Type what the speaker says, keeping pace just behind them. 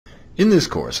In this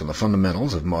course on the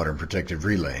fundamentals of modern protective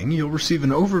relaying, you'll receive an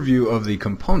overview of the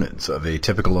components of a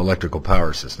typical electrical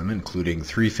power system, including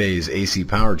three-phase AC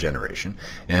power generation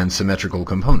and symmetrical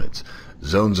components,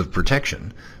 zones of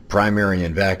protection, primary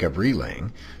and backup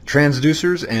relaying,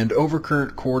 transducers, and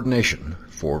overcurrent coordination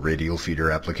for radial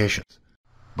feeder applications.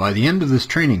 By the end of this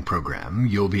training program,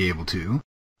 you'll be able to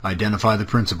identify the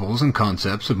principles and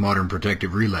concepts of modern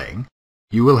protective relaying.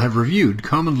 You will have reviewed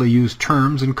commonly used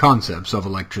terms and concepts of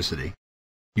electricity.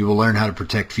 You will learn how to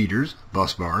protect feeders,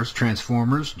 bus bars,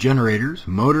 transformers, generators,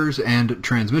 motors, and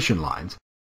transmission lines.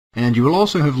 And you will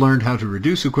also have learned how to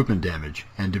reduce equipment damage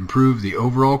and improve the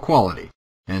overall quality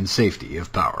and safety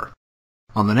of power.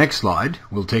 On the next slide,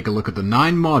 we'll take a look at the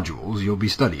 9 modules you'll be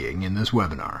studying in this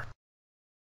webinar.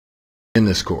 In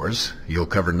this course, you'll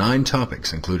cover 9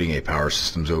 topics, including a power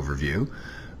systems overview,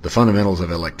 the fundamentals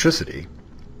of electricity,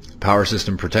 power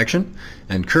system protection,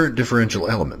 and current differential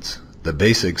elements, the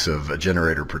basics of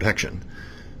generator protection,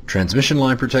 transmission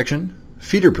line protection,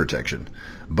 feeder protection,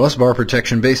 bus bar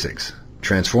protection basics,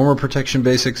 transformer protection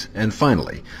basics, and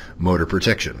finally, motor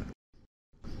protection.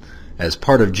 As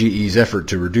part of GE's effort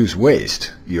to reduce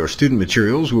waste, your student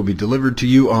materials will be delivered to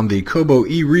you on the Kobo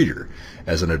e-reader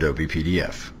as an Adobe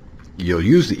PDF. You'll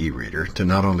use the e-reader to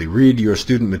not only read your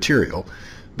student material,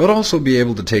 but also be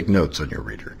able to take notes on your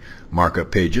reader, mark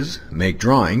up pages, make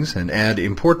drawings, and add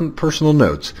important personal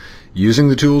notes using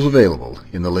the tools available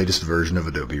in the latest version of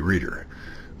Adobe Reader.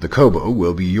 The Kobo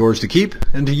will be yours to keep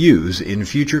and to use in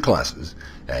future classes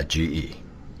at GE.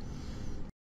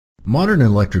 Modern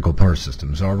electrical power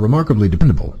systems are remarkably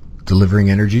dependable, delivering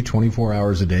energy 24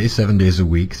 hours a day, 7 days a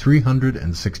week,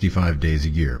 365 days a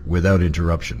year, without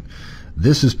interruption.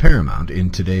 This is paramount in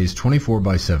today's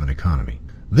 24/7 economy.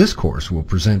 This course will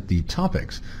present the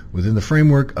topics within the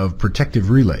framework of protective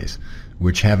relays,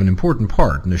 which have an important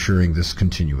part in assuring this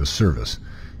continuous service.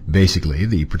 Basically,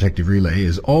 the protective relay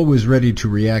is always ready to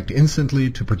react instantly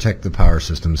to protect the power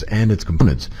systems and its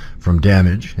components from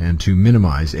damage and to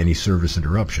minimize any service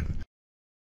interruption.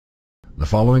 The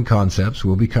following concepts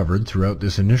will be covered throughout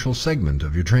this initial segment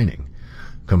of your training: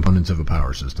 components of a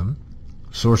power system,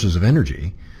 sources of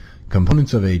energy,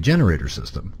 components of a generator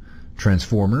system,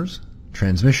 transformers,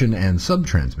 transmission and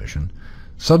subtransmission,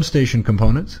 substation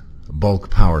components, bulk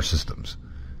power systems.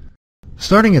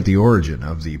 Starting at the origin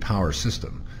of the power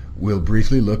system, we'll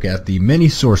briefly look at the many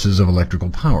sources of electrical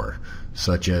power,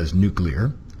 such as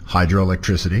nuclear,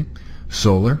 hydroelectricity,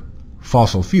 solar,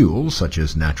 fossil fuels such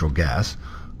as natural gas,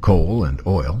 coal and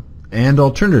oil, and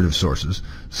alternative sources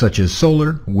such as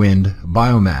solar, wind,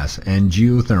 biomass, and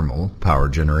geothermal power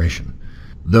generation.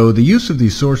 Though the use of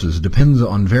these sources depends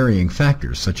on varying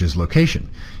factors such as location,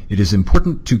 it is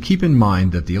important to keep in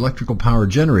mind that the electrical power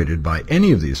generated by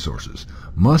any of these sources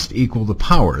must equal the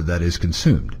power that is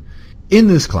consumed. In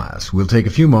this class, we'll take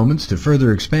a few moments to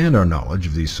further expand our knowledge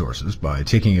of these sources by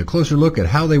taking a closer look at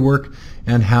how they work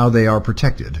and how they are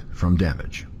protected from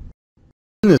damage.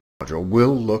 In this module,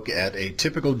 we'll look at a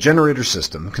typical generator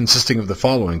system consisting of the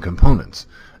following components: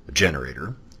 a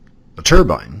generator, a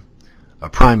turbine, a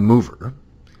prime mover,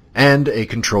 and a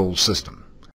control system.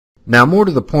 Now, more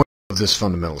to the point of this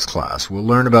fundamentals class, we'll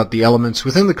learn about the elements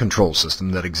within the control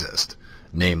system that exist,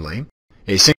 namely,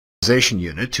 a synchronization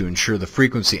unit to ensure the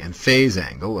frequency and phase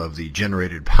angle of the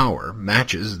generated power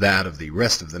matches that of the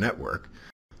rest of the network,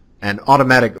 an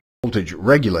automatic voltage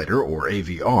regulator, or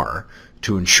AVR,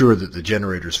 to ensure that the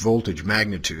generator's voltage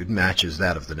magnitude matches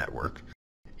that of the network,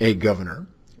 a governor,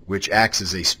 which acts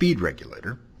as a speed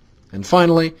regulator, and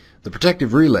finally, the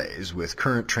protective relays with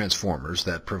current transformers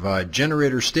that provide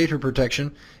generator stator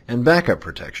protection and backup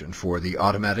protection for the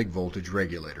automatic voltage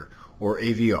regulator, or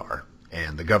AVR,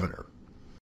 and the governor.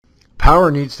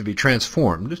 Power needs to be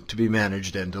transformed to be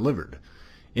managed and delivered.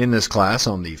 In this class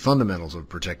on the fundamentals of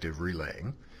protective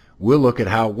relaying, we'll look at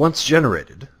how, once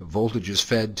generated, voltage is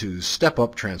fed to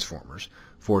step-up transformers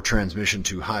for transmission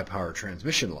to high-power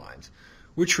transmission lines,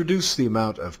 which reduce the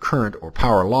amount of current or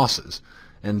power losses,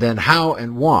 and then how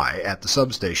and why at the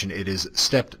substation it is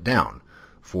stepped down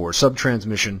for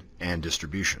subtransmission and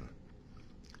distribution.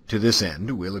 To this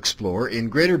end, we'll explore in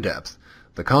greater depth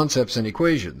the concepts and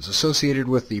equations associated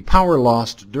with the power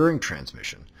lost during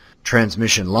transmission,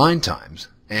 transmission line times,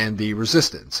 and the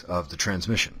resistance of the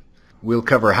transmission. We'll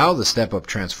cover how the step-up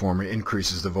transformer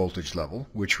increases the voltage level,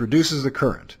 which reduces the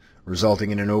current,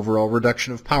 resulting in an overall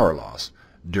reduction of power loss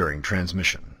during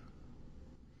transmission.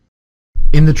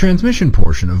 In the transmission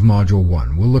portion of Module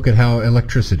 1, we'll look at how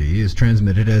electricity is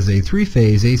transmitted as a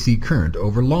three-phase AC current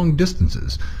over long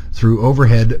distances through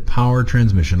overhead power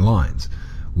transmission lines.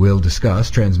 We'll discuss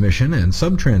transmission and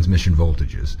subtransmission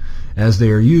voltages as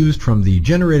they are used from the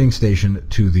generating station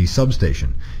to the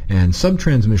substation, and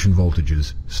subtransmission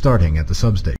voltages starting at the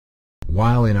substation.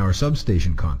 While in our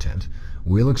substation content,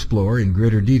 we'll explore in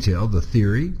greater detail the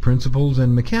theory, principles,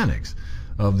 and mechanics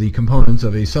of the components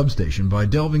of a substation by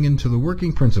delving into the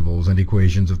working principles and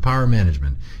equations of power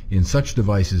management in such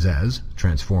devices as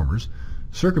transformers,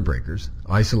 circuit breakers,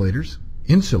 isolators,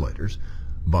 insulators,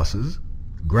 buses,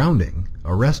 grounding,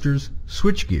 arresters,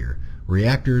 switchgear,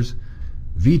 reactors,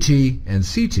 VT and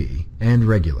CT, and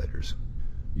regulators.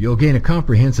 You'll gain a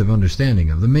comprehensive understanding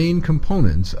of the main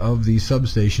components of the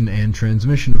substation and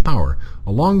transmission of power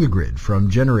along the grid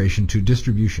from generation to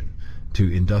distribution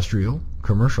to industrial,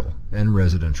 commercial, and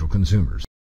residential consumers.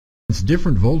 Since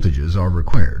different voltages are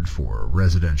required for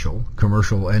residential,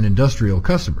 commercial, and industrial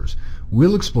customers,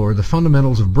 we'll explore the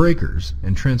fundamentals of breakers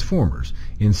and transformers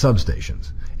in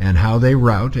substations and how they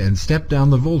route and step down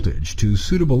the voltage to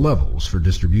suitable levels for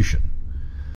distribution.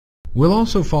 We'll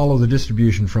also follow the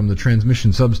distribution from the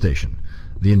transmission substation,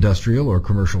 the industrial or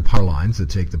commercial power lines that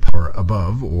take the power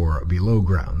above or below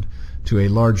ground, to a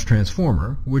large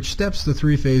transformer which steps the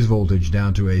three-phase voltage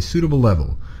down to a suitable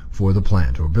level for the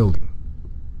plant or building.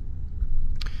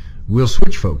 We'll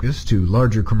switch focus to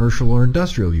larger commercial or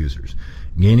industrial users,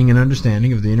 gaining an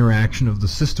understanding of the interaction of the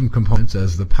system components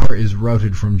as the power is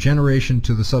routed from generation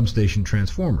to the substation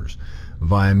transformers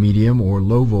via medium or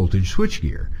low voltage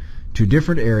switchgear to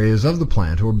different areas of the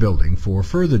plant or building for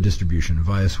further distribution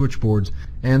via switchboards,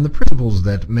 and the principles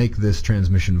that make this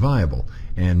transmission viable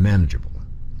and manageable.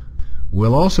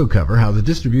 We'll also cover how the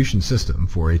distribution system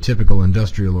for a typical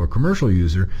industrial or commercial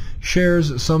user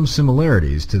shares some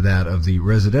similarities to that of the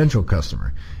residential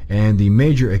customer, and the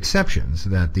major exceptions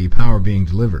that the power being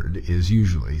delivered is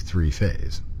usually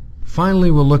three-phase.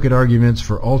 Finally, we'll look at arguments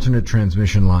for alternate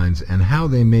transmission lines and how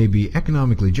they may be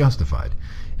economically justified,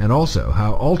 and also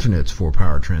how alternates for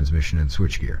power transmission and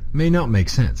switchgear may not make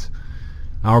sense.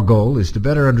 Our goal is to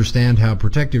better understand how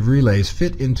protective relays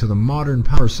fit into the modern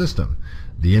power system.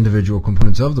 The individual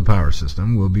components of the power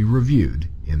system will be reviewed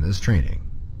in this training.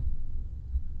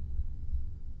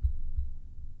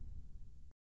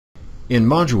 In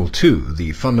Module 2,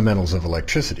 the Fundamentals of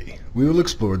Electricity, we will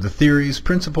explore the theories,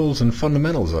 principles, and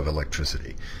fundamentals of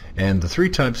electricity, and the three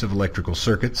types of electrical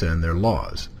circuits and their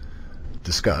laws.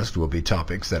 Discussed will be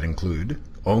topics that include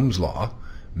Ohm's law,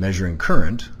 measuring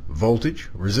current, voltage,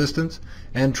 resistance,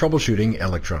 and troubleshooting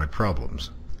electronic problems.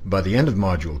 By the end of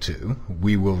Module 2,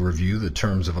 we will review the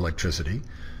terms of electricity,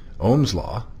 Ohm's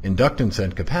law, inductance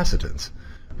and capacitance,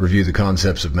 review the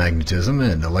concepts of magnetism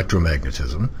and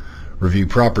electromagnetism, review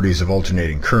properties of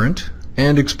alternating current,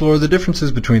 and explore the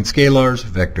differences between scalars,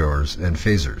 vectors, and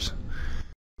phasors.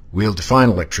 We'll define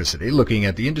electricity looking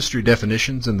at the industry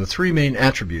definitions and the three main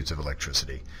attributes of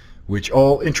electricity, which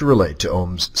all interrelate to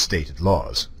Ohm's stated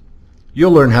laws.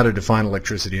 You'll learn how to define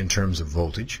electricity in terms of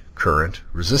voltage, current,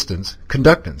 resistance,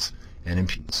 conductance, and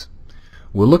impedance.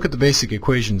 We'll look at the basic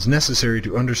equations necessary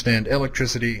to understand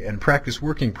electricity and practice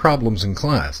working problems in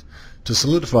class to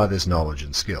solidify this knowledge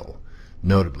and skill.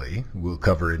 Notably, we'll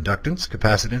cover inductance,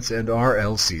 capacitance, and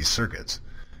RLC circuits.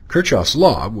 Kirchhoff's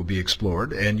law will be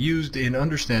explored and used in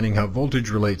understanding how voltage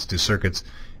relates to circuits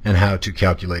and how to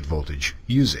calculate voltage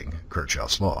using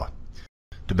Kirchhoff's law.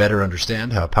 To better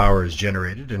understand how power is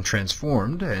generated and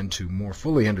transformed, and to more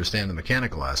fully understand the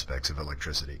mechanical aspects of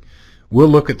electricity, we'll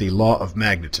look at the law of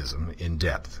magnetism in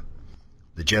depth.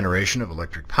 The generation of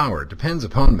electric power depends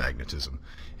upon magnetism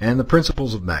and the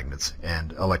principles of magnets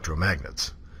and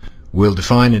electromagnets. We'll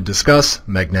define and discuss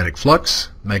magnetic flux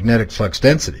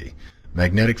density,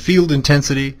 magnetic field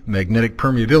intensity, magnetic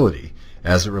permeability,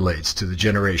 as it relates to the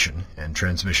generation and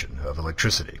transmission of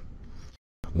electricity.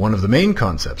 One of the main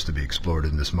concepts to be explored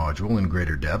in this module in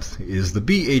greater depth is the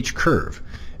BH curve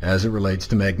as it relates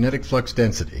to magnetic flux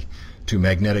density, to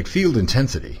magnetic field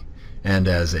intensity, and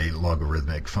as a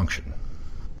logarithmic function.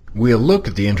 We'll look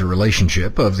at the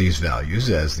interrelationship of these values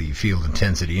as the field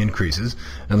intensity increases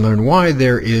and learn why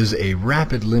there is a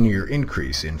rapid linear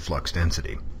increase in flux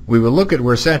density. We will look at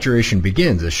where saturation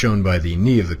begins as shown by the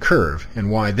knee of the curve and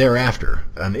why thereafter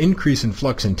an increase in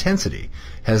flux intensity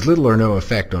has little or no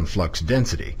effect on flux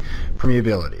density,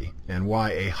 permeability, and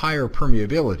why a higher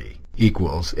permeability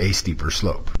equals a steeper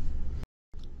slope.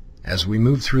 As we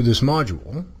move through this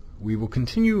module, we will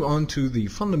continue on to the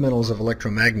fundamentals of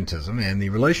electromagnetism and the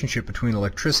relationship between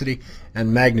electricity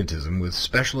and magnetism, with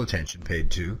special attention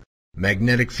paid to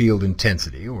magnetic field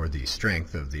intensity, or the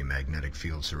strength of the magnetic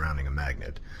field surrounding a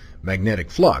magnet, magnetic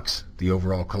flux, the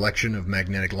overall collection of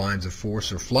magnetic lines of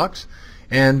force or flux,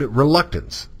 and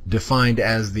reluctance, defined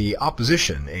as the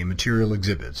opposition a material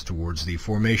exhibits towards the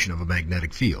formation of a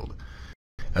magnetic field.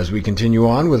 As we continue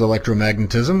on with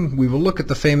electromagnetism, we will look at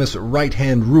the famous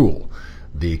right-hand rule,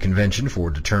 the convention for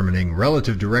determining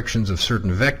relative directions of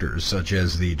certain vectors, such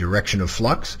as the direction of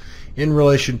flux in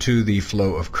relation to the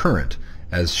flow of current,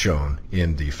 as shown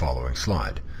in the following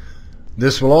slide.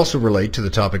 This will also relate to the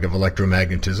topic of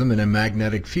electromagnetism in a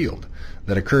magnetic field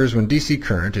that occurs when DC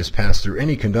current is passed through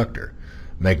any conductor.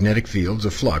 Magnetic fields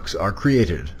of flux are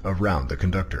created around the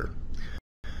conductor.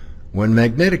 When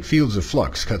magnetic fields of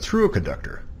flux cut through a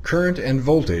conductor, current and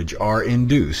voltage are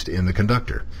induced in the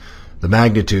conductor. The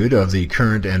magnitude of the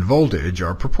current and voltage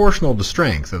are proportional to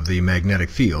strength of the magnetic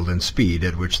field and speed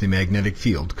at which the magnetic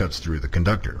field cuts through the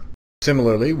conductor.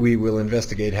 Similarly, we will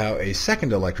investigate how a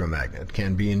second electromagnet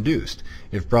can be induced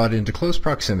if brought into close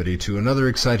proximity to another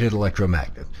excited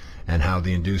electromagnet, and how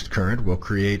the induced current will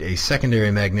create a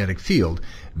secondary magnetic field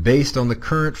based on the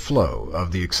current flow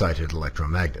of the excited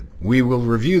electromagnet. We will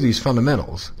review these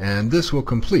fundamentals, and this will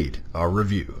complete our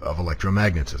review of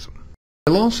electromagnetism.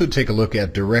 We'll also take a look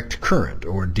at direct current,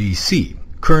 or DC,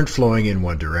 current flowing in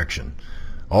one direction.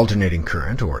 Alternating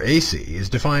current, or AC, is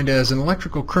defined as an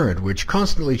electrical current which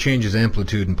constantly changes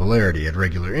amplitude and polarity at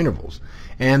regular intervals,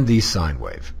 and the sine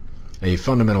wave, a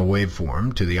fundamental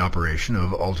waveform to the operation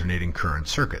of alternating current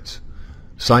circuits.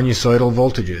 Sinusoidal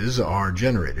voltages are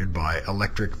generated by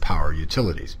electric power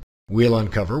utilities. We'll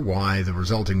uncover why the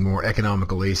resulting more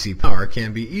economical AC power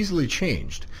can be easily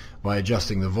changed by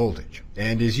adjusting the voltage,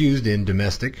 and is used in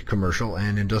domestic, commercial,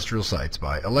 and industrial sites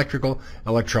by electrical,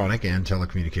 electronic, and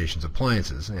telecommunications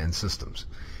appliances and systems.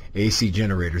 AC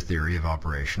generator theory of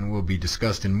operation will be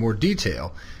discussed in more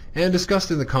detail and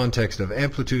discussed in the context of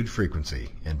amplitude, frequency,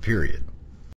 and period.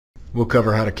 We'll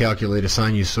cover how to calculate a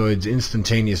sinusoid's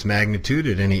instantaneous magnitude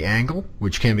at any angle,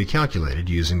 which can be calculated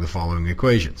using the following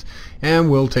equations, and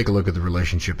we'll take a look at the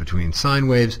relationship between sine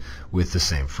waves with the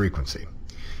same frequency.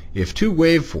 If two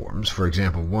waveforms, for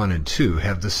example 1 and 2,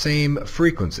 have the same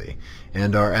frequency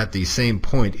and are at the same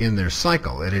point in their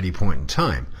cycle at any point in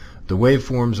time, the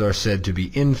waveforms are said to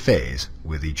be in phase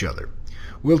with each other.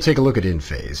 We'll take a look at in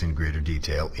phase in greater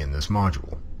detail in this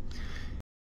module.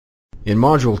 In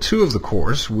Module 2 of the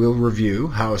course, we'll review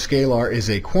how a scalar is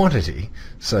a quantity,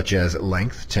 such as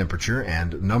length, temperature,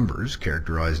 and numbers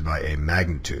characterized by a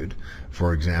magnitude,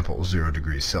 for example 0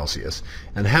 degrees Celsius,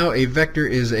 and how a vector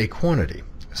is a quantity,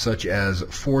 such as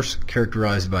force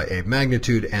characterized by a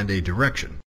magnitude and a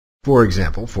direction, for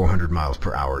example 400 miles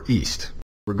per hour east.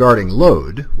 Regarding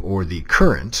load, or the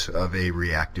current of a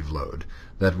reactive load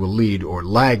that will lead or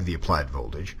lag the applied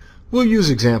voltage, we'll use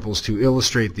examples to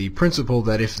illustrate the principle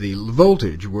that if the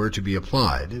voltage were to be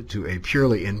applied to a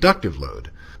purely inductive load,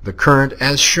 the current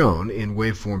as shown in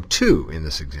waveform 2 in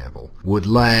this example would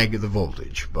lag the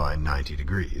voltage by 90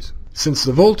 degrees. Since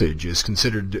the voltage is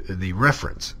considered the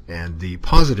reference and the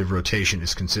positive rotation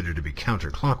is considered to be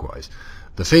counterclockwise,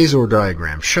 the phasor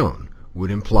diagram shown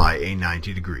would imply a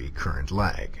 90-degree current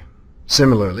lag.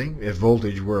 Similarly, if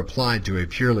voltage were applied to a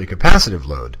purely capacitive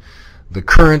load, the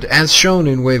current as shown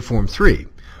in waveform 3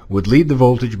 would lead the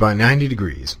voltage by 90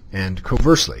 degrees, and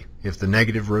conversely, if the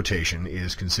negative rotation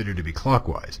is considered to be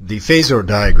clockwise, the phasor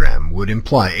diagram would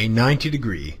imply a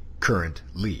 90-degree current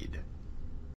lead.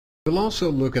 We'll also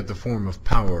look at the form of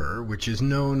power which is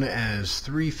known as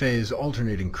three-phase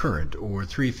alternating current, or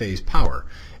three-phase power,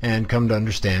 and come to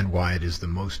understand why it is the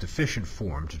most efficient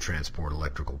form to transport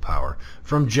electrical power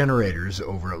from generators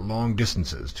over long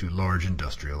distances to large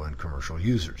industrial and commercial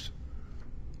users.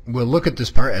 We'll look at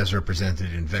this power as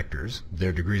represented in vectors,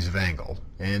 their degrees of angle,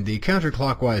 and the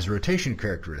counterclockwise rotation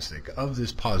characteristic of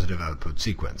this positive output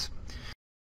sequence.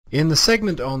 In the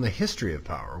segment on the history of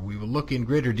power, we will look in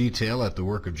greater detail at the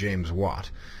work of James Watt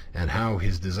and how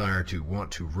his desire to want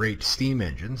to rate steam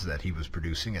engines that he was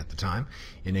producing at the time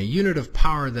in a unit of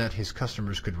power that his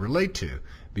customers could relate to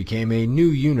became a new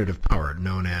unit of power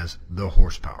known as the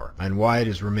horsepower, and why it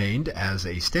has remained as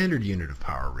a standard unit of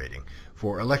power rating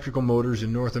for electrical motors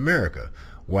in North America,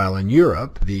 while in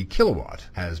Europe the kilowatt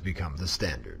has become the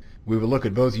standard. We will look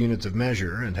at both units of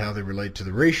measure and how they relate to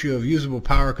the ratio of usable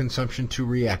power consumption to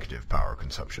reactive power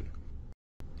consumption.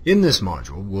 In this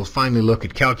module, we'll finally look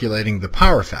at calculating the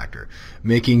power factor,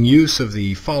 making use of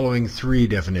the following three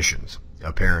definitions: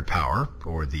 apparent power,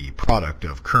 or the product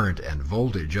of current and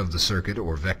voltage of the circuit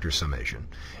or vector summation,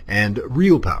 and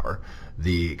real power,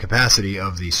 the capacity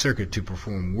of the circuit to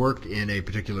perform work in a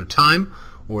particular time,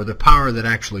 or the power that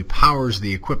actually powers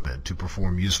the equipment to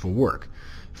perform useful work.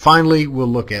 Finally, we'll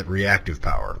look at reactive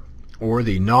power, or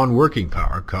the non-working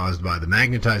power caused by the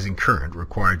magnetizing current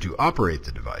required to operate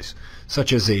the device,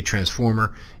 such as a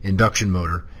transformer, induction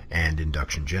motor, and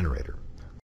induction generator.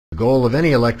 The goal of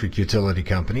any electric utility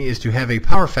company is to have a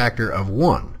power factor of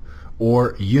 1,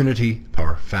 or unity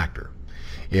power factor.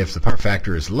 If the power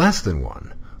factor is less than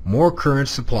 1, more current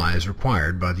supply is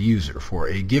required by the user for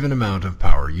a given amount of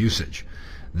power usage.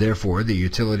 Therefore, the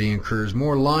utility incurs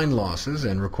more line losses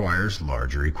and requires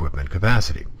larger equipment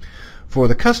capacity. For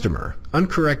the customer,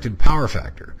 uncorrected power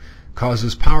factor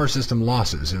causes power system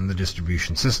losses in the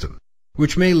distribution system,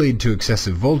 which may lead to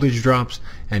excessive voltage drops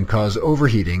and cause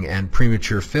overheating and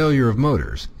premature failure of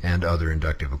motors and other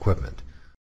inductive equipment.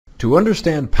 To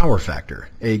understand power factor,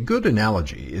 a good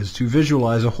analogy is to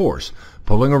visualize a horse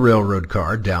pulling a railroad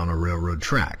car down a railroad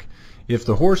track. If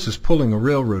the horse is pulling a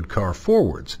railroad car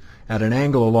forwards at an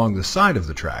angle along the side of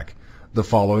the track, the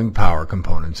following power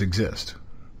components exist.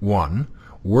 1.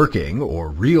 Working, or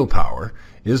real power,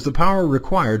 is the power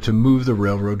required to move the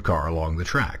railroad car along the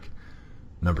track.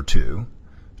 Number 2.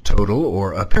 Total,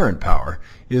 or apparent power,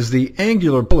 is the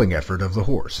angular pulling effort of the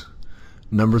horse.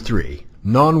 Number 3.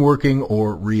 Non-working,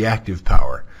 or reactive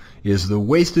power, is the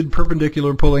wasted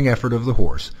perpendicular pulling effort of the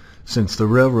horse, since the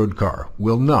railroad car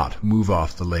will not move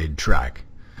off the laid track.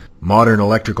 Modern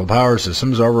electrical power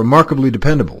systems are remarkably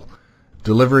dependable,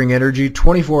 delivering energy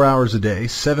 24 hours a day,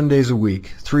 7 days a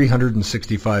week,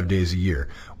 365 days a year,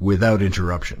 without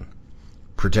interruption.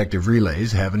 Protective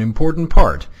relays have an important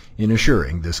part in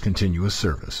assuring this continuous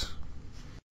service.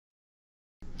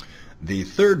 The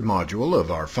third module of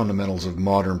our Fundamentals of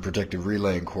Modern Protective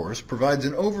Relaying course provides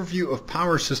an overview of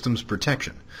power systems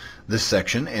protection. This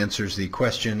section answers the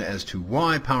question as to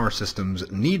why power systems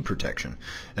need protection,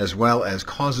 as well as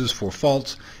causes for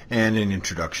faults and an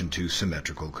introduction to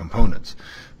symmetrical components.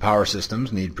 Power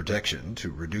systems need protection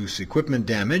to reduce equipment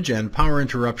damage and power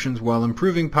interruptions while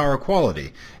improving power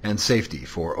quality and safety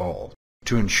for all.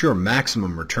 To ensure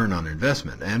maximum return on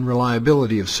investment and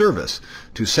reliability of service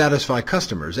to satisfy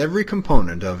customers, every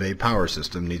component of a power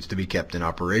system needs to be kept in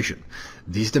operation.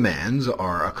 These demands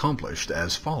are accomplished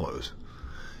as follows.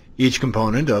 Each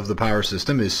component of the power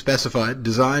system is specified,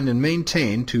 designed, and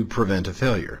maintained to prevent a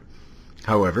failure.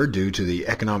 However, due to the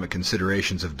economic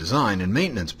considerations of design and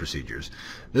maintenance procedures,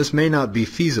 this may not be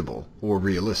feasible or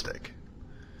realistic.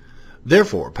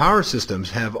 Therefore, power systems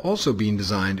have also been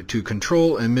designed to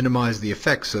control and minimize the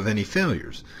effects of any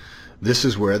failures. This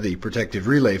is where the protective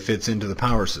relay fits into the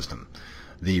power system.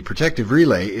 The protective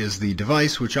relay is the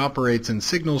device which operates and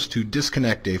signals to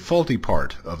disconnect a faulty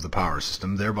part of the power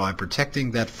system, thereby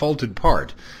protecting that faulted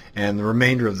part and the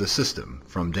remainder of the system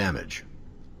from damage.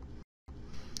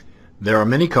 There are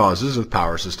many causes of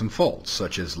power system faults,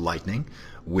 such as lightning,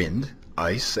 wind,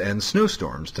 ice, and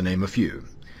snowstorms, to name a few.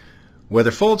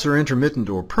 Whether faults are intermittent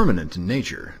or permanent in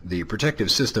nature, the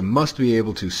protective system must be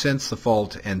able to sense the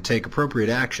fault and take appropriate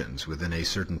actions within a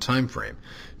certain time frame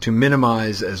to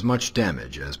minimize as much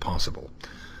damage as possible.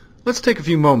 Let's take a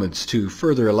few moments to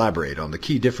further elaborate on the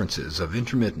key differences of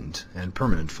intermittent and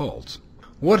permanent faults.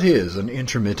 What is an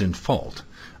intermittent fault?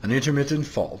 An intermittent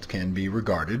fault can be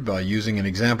regarded by using an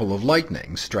example of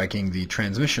lightning striking the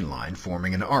transmission line,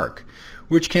 forming an arc,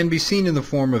 which can be seen in the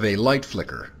form of a light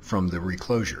flicker from the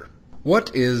reclosure.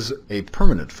 What is a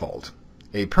permanent fault?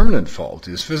 A permanent fault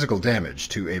is physical damage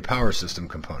to a power system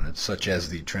component, such as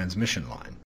the transmission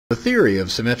line. The theory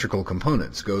of symmetrical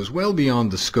components goes well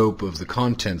beyond the scope of the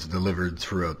contents delivered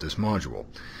throughout this module.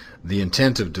 The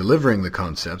intent of delivering the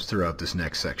concepts throughout this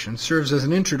next section serves as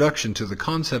an introduction to the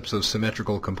concepts of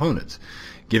symmetrical components,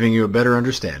 giving you a better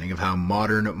understanding of how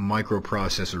modern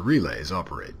microprocessor relays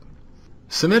operate.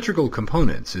 Symmetrical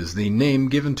components is the name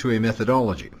given to a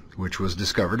methodology which was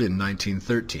discovered in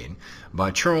 1913 by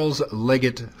Charles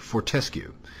Leggett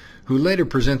Fortescue, who later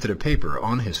presented a paper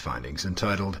on his findings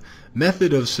entitled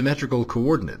Method of Symmetrical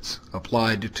Coordinates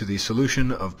Applied to the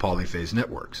Solution of Polyphase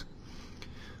Networks.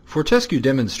 Fortescue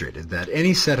demonstrated that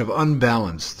any set of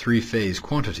unbalanced three-phase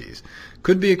quantities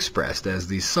could be expressed as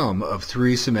the sum of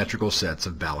three symmetrical sets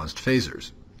of balanced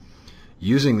phasors.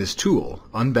 Using this tool,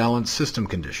 unbalanced system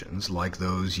conditions, like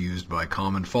those used by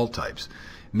common fault types,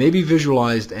 may be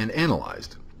visualized and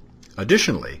analyzed.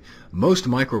 Additionally, most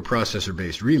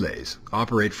microprocessor-based relays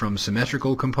operate from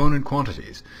symmetrical component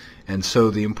quantities, and so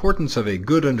the importance of a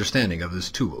good understanding of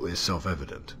this tool is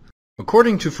self-evident.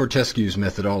 According to Fortescue's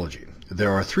methodology,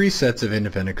 there are three sets of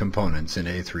independent components in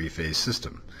a three-phase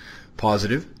system: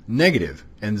 positive, negative,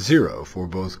 and zero for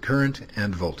both current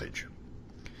and voltage.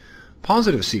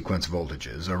 Positive sequence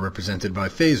voltages are represented by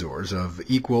phasors of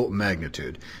equal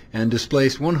magnitude and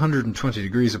displaced 120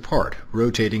 degrees apart,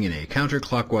 rotating in a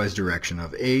counterclockwise direction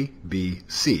of A, B,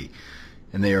 C,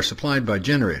 and they are supplied by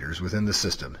generators within the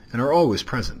system and are always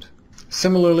present.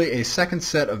 Similarly, a second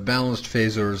set of balanced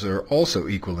phasors are also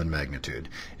equal in magnitude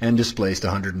and displaced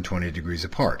 120 degrees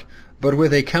apart, but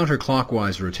with a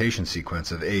counterclockwise rotation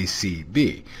sequence of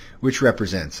ACB, which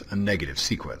represents a negative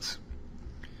sequence.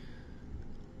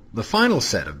 The final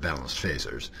set of balanced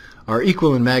phasors are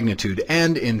equal in magnitude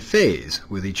and in phase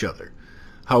with each other.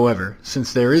 However,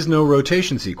 since there is no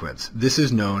rotation sequence, this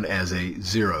is known as a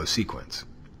zero sequence.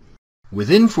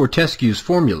 Within Fortescue's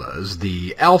formulas,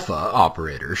 the alpha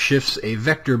operator shifts a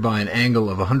vector by an angle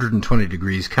of 120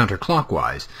 degrees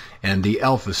counterclockwise, and the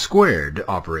alpha squared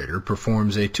operator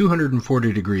performs a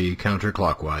 240 degree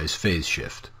counterclockwise phase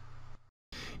shift.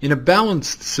 In a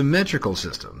balanced symmetrical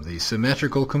system, the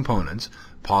symmetrical components,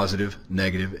 positive,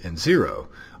 negative, and zero,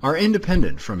 are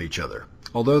independent from each other,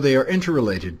 although they are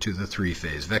interrelated to the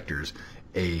three-phase vectors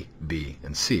A, B,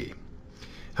 and C.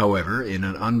 However, in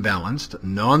an unbalanced,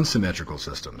 non-symmetrical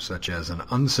system, such as an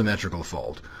unsymmetrical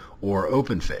fault or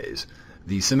open phase,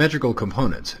 the symmetrical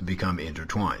components become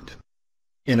intertwined.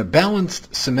 In a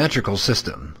balanced symmetrical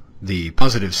system, the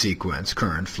positive sequence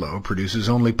current flow produces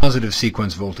only positive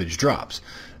sequence voltage drops.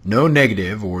 No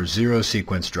negative or zero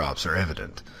sequence drops are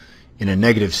evident. In a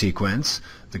negative sequence,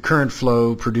 the current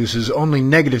flow produces only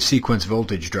negative sequence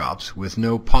voltage drops with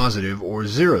no positive or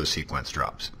zero sequence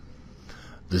drops.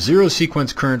 The zero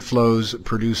sequence current flows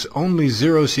produce only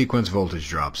zero sequence voltage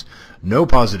drops, no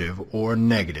positive or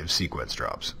negative sequence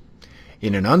drops.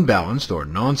 In an unbalanced or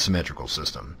non-symmetrical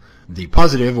system, the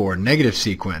positive or negative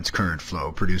sequence current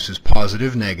flow produces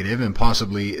positive, negative, and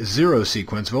possibly zero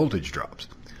sequence voltage drops.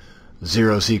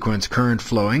 Zero sequence current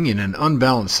flowing in an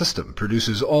unbalanced system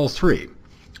produces all three: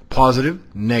 positive,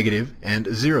 negative, and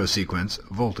zero sequence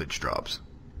voltage drops.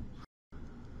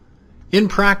 In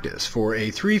practice, for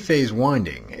a three-phase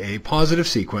winding, a positive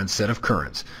sequence set of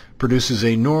currents produces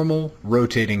a normal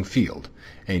rotating field.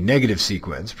 A negative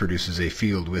sequence produces a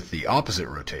field with the opposite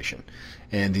rotation,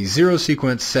 and the zero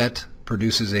sequence set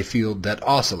produces a field that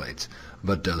oscillates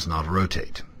but does not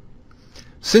rotate.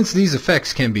 Since these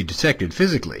effects can be detected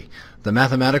physically, the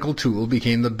mathematical tool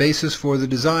became the basis for the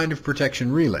design of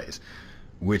protection relays,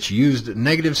 which used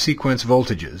negative sequence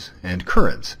voltages and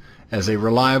currents as a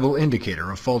reliable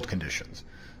indicator of fault conditions.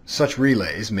 Such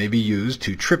relays may be used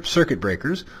to trip circuit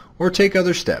breakers or take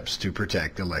other steps to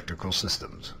protect electrical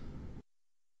systems.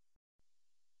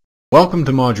 Welcome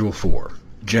to Module 4,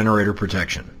 Generator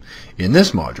Protection. In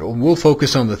this module, we'll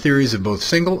focus on the theories of both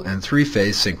single and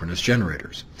three-phase synchronous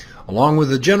generators, along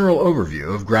with a general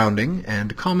overview of grounding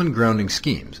and common grounding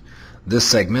schemes. This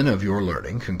segment of your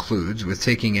learning concludes with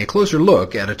taking a closer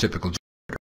look at a typical generator.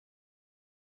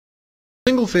 A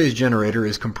single-phase generator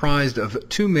is comprised of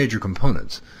two major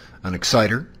components: an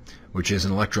exciter, which is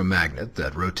an electromagnet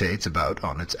that rotates about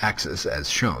on its axis as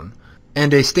shown,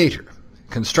 and a stator,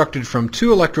 constructed from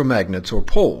two electromagnets or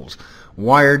poles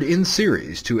wired in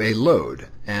series to a load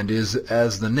and is,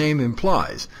 as the name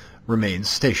implies, remains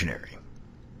stationary.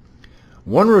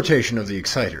 One rotation of the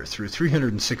exciter through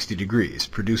 360 degrees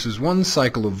produces one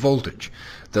cycle of voltage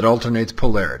that alternates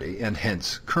polarity and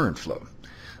hence current flow.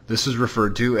 This is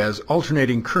referred to as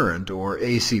alternating current or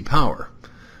AC power.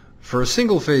 For a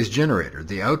single-phase generator,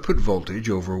 the output voltage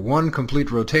over one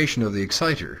complete rotation of the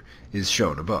exciter is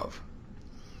shown above.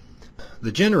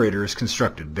 The generator is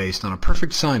constructed based on a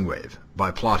perfect sine wave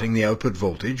by plotting the output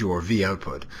voltage, or V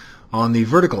output, on the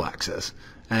vertical axis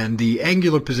and the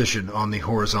angular position on the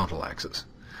horizontal axis.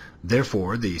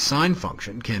 Therefore, the sine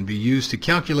function can be used to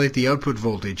calculate the output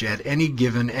voltage at any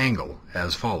given angle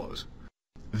as follows.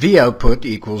 V output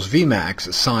equals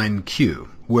Vmax sine Q,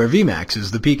 where Vmax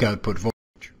is the peak output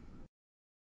voltage.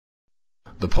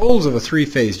 The poles of a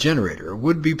three-phase generator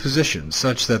would be positioned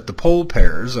such that the pole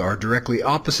pairs are directly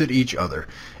opposite each other,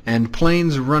 and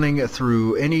planes running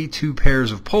through any two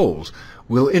pairs of poles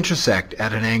will intersect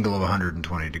at an angle of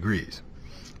 120 degrees.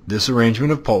 This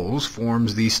arrangement of poles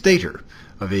forms the stator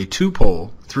of a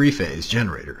two-pole, three-phase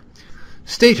generator.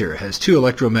 Stator has two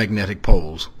electromagnetic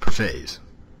poles per phase.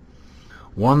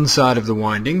 One side of the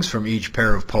windings from each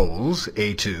pair of poles,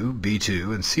 A2,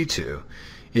 B2, and C2,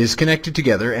 is connected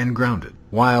together and grounded,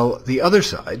 while the other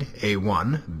side,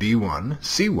 A1, B1,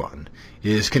 C1,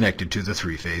 is connected to the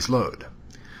three-phase load.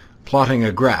 Plotting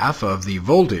a graph of the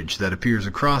voltage that appears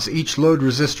across each load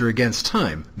resistor against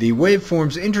time, the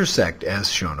waveforms intersect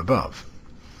as shown above.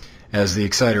 As the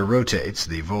exciter rotates,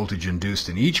 the voltage induced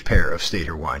in each pair of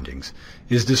stator windings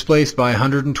is displaced by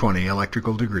 120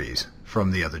 electrical degrees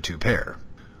from the other two pair,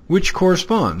 which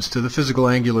corresponds to the physical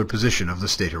angular position of the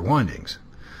stator windings.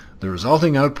 The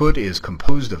resulting output is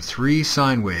composed of three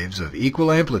sine waves of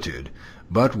equal amplitude,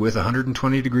 but with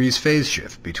 120 degrees phase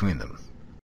shift between them.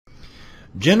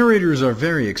 Generators are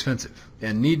very expensive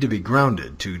and need to be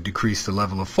grounded to decrease the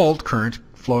level of fault current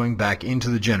flowing back into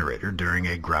the generator during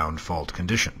a ground fault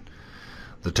condition.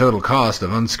 The total cost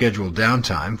of unscheduled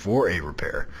downtime for a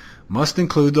repair must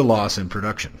include the loss in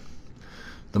production.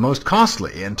 The most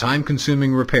costly and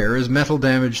time-consuming repair is metal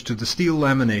damage to the steel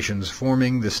laminations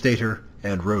forming the stator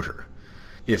and rotor.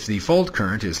 If the fault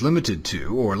current is limited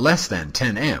to or less than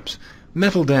 10 amps,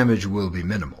 metal damage will be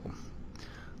minimal.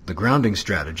 The grounding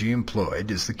strategy employed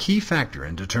is the key factor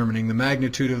in determining the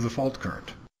magnitude of the fault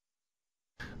current.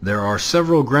 There are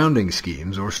several grounding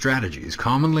schemes or strategies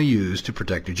commonly used to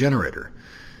protect a generator.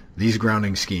 These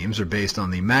grounding schemes are based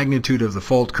on the magnitude of the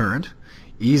fault current,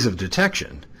 ease of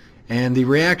detection, and the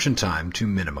reaction time to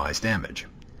minimize damage.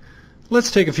 Let's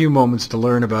take a few moments to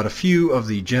learn about a few of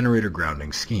the generator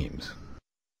grounding schemes.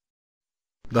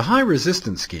 The high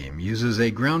resistance scheme uses a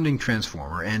grounding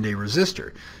transformer and a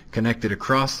resistor connected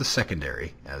across the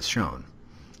secondary as shown.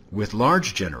 With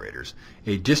large generators,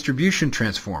 a distribution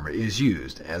transformer is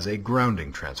used as a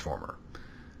grounding transformer.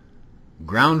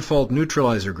 Ground fault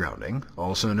neutralizer grounding,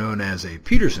 also known as a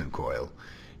Peterson coil,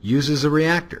 uses a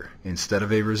reactor instead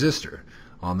of a resistor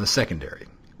on the secondary,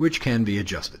 which can be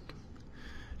adjusted.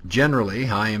 Generally,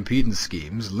 high impedance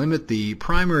schemes limit the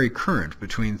primary current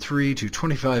between 3 to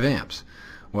 25 amps,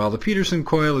 while the Peterson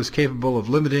coil is capable of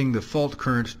limiting the fault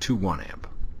current to 1 amp.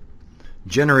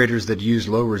 Generators that use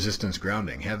low resistance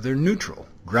grounding have their neutral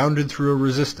grounded through a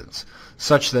resistance,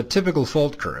 such that typical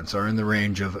fault currents are in the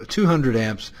range of 200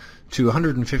 amps to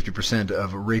 150%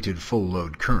 of rated full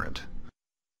load current.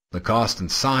 The cost and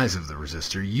size of the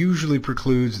resistor usually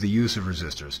precludes the use of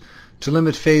resistors to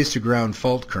limit phase to ground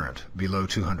fault current below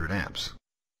 200 amps.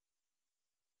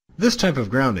 This type of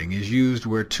grounding is used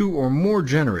where 2 or more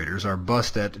generators are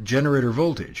bused at generator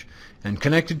voltage and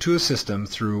connected to a system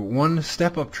through one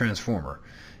step-up transformer,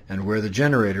 and where the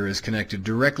generator is connected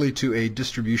directly to a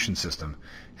distribution system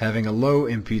having a low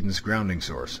impedance grounding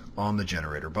source on the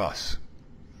generator bus.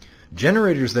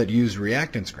 Generators that use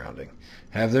reactance grounding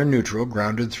have their neutral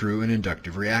grounded through an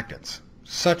inductive reactance,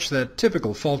 such that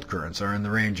typical fault currents are in the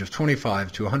range of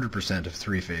 25 to 100% of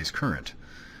three-phase current.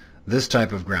 This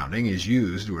type of grounding is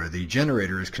used where the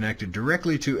generator is connected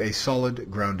directly to a solid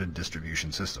grounded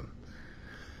distribution system.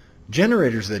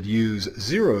 Generators that use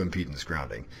zero impedance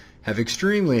grounding have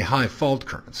extremely high fault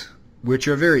currents, which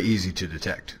are very easy to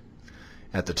detect.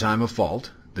 At the time of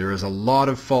fault, there is a lot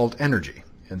of fault energy,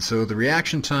 and so the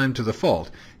reaction time to the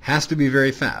fault has to be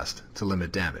very fast to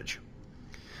limit damage.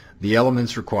 The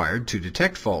elements required to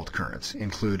detect fault currents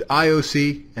include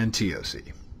IOC and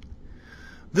TOC.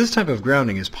 This type of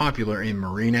grounding is popular in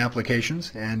marine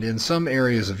applications and in some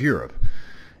areas of Europe.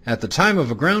 At the time of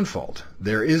a ground fault,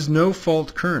 there is no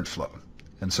fault current flow,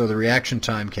 and so the reaction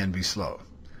time can be slow.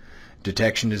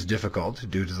 Detection is difficult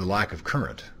due to the lack of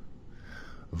current.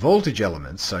 Voltage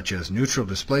elements, such as neutral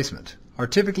displacement, are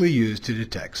typically used to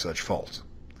detect such faults.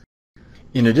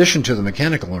 In addition to the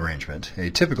mechanical arrangement, a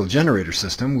typical generator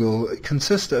system will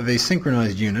consist of a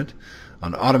synchronized unit,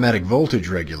 an automatic voltage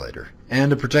regulator,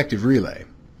 and a protective relay.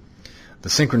 The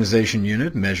synchronization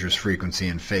unit measures frequency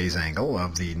and phase angle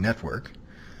of the network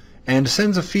and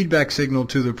sends a feedback signal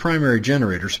to the primary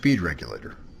generator speed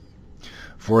regulator.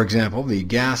 For example, the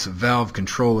gas valve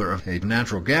controller of a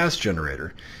natural gas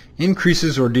generator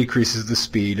increases or decreases the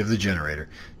speed of the generator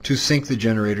to sync the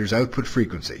generator's output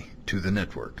frequency to the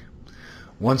network.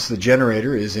 Once the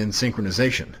generator is in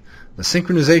synchronization, the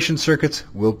synchronization circuits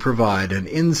will provide an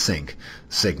in-sync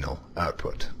signal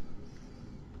output.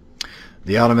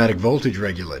 The automatic voltage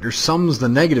regulator sums the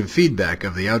negative feedback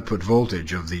of the output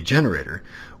voltage of the generator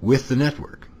with the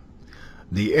network.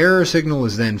 The error signal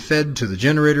is then fed to the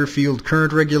generator field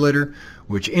current regulator,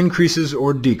 which increases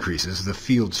or decreases the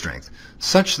field strength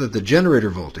such that the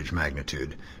generator voltage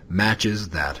magnitude matches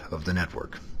that of the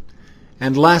network.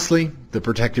 And lastly, the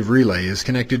protective relay is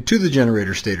connected to the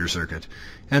generator stator circuit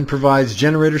and provides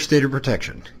generator stator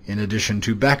protection in addition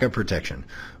to backup protection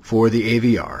for the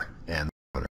AVR and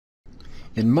the motor.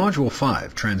 In Module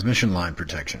 5, Transmission Line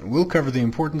Protection, we'll cover the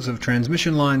importance of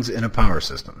transmission lines in a power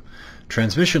system.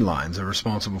 Transmission lines are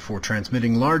responsible for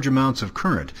transmitting large amounts of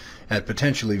current at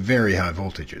potentially very high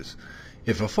voltages.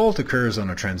 If a fault occurs on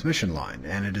a transmission line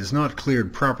and it is not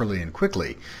cleared properly and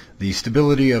quickly, the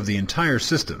stability of the entire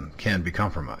system can be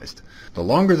compromised. The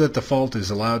longer that the fault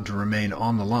is allowed to remain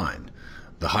on the line,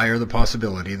 the higher the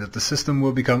possibility that the system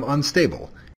will become unstable.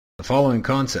 The following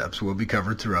concepts will be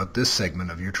covered throughout this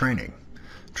segment of your training: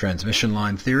 transmission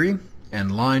line theory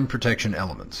and line protection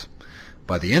elements.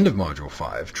 By the end of Module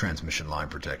 5, Transmission Line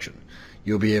Protection,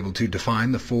 you'll be able to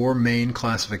define the 4 main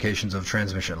classifications of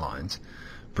transmission lines,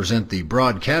 present the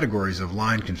broad categories of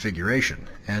line configuration,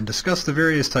 and discuss the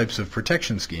various types of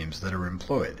protection schemes that are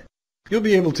employed. You'll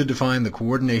be able to define the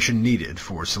coordination needed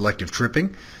for selective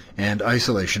tripping and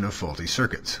isolation of faulty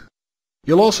circuits.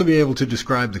 You'll also be able to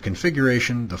describe the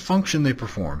configuration, the function they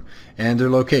perform, and their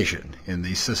location in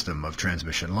the system of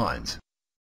transmission lines.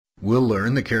 We'll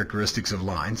learn the characteristics of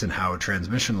lines and how a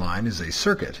transmission line is a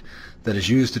circuit that is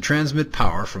used to transmit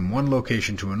power from one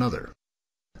location to another.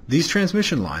 These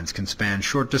transmission lines can span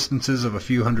short distances of a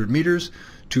few hundred meters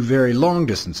to very long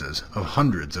distances of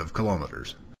hundreds of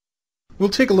kilometers. We'll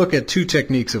take a look at two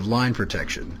techniques of line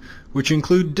protection, which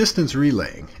include distance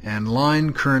relaying and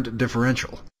line current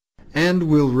differential, and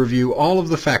we'll review all of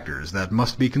the factors that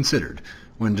must be considered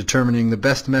when determining the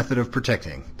best method of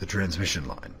protecting the transmission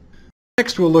line.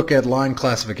 Next, we'll look at line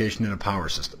classification in a power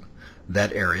system.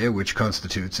 That area which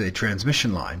constitutes a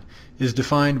transmission line is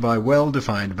defined by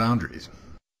well-defined boundaries.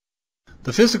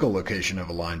 The physical location of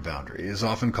a line boundary is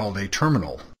often called a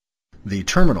terminal. The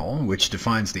terminal, which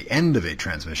defines the end of a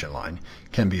transmission line,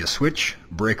 can be a switch,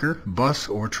 breaker, bus,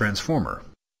 or transformer.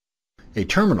 A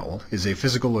terminal is a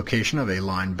physical location of a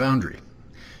line boundary.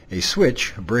 A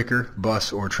switch, breaker,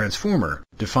 bus, or transformer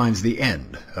defines the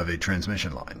end of a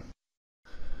transmission line.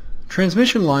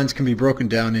 Transmission lines can be broken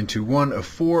down into one of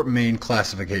four main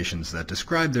classifications that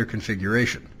describe their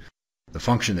configuration, the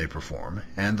function they perform,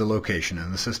 and the location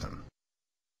in the system.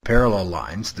 Parallel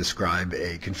lines describe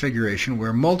a configuration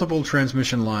where multiple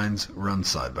transmission lines run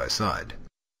side by side.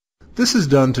 This is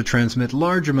done to transmit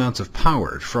large amounts of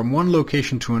power from one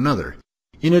location to another,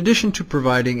 in addition to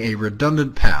providing a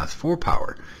redundant path for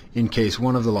power in case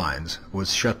one of the lines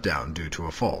was shut down due to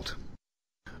a fault.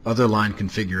 Other line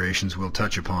configurations we'll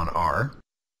touch upon are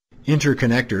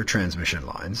interconnector transmission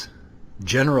lines,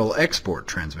 general export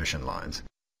transmission lines,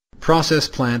 process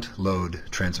plant load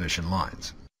transmission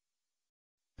lines.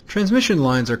 Transmission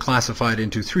lines are classified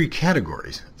into three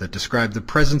categories that describe the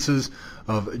presences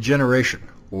of generation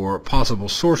or possible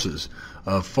sources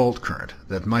of fault current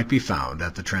that might be found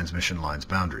at the transmission line's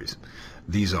boundaries.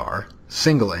 These are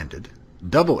single-ended,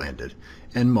 double-ended,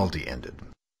 and multi-ended.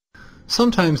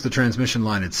 Sometimes the transmission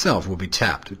line itself will be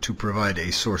tapped to provide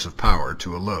a source of power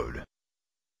to a load.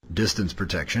 Distance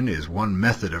protection is one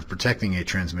method of protecting a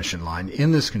transmission line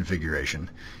in this configuration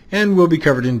and will be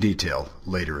covered in detail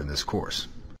later in this course.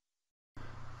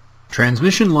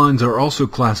 Transmission lines are also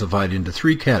classified into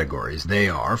three categories. They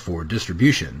are, for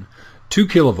distribution, 2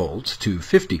 kilovolts to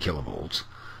 50 kilovolts,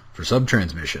 for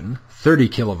subtransmission, 30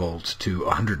 kilovolts to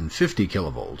 150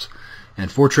 kilovolts,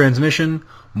 and for transmission,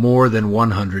 more than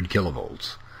 100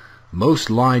 kilovolts. Most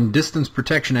line distance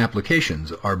protection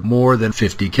applications are more than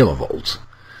 50 kilovolts.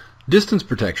 Distance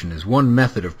protection is one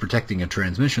method of protecting a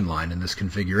transmission line in this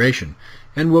configuration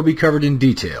and will be covered in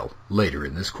detail later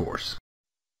in this course.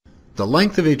 The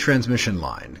length of a transmission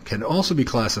line can also be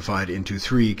classified into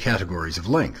three categories of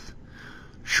length.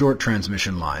 Short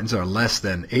transmission lines are less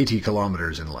than 80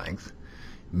 kilometers in length.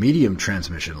 Medium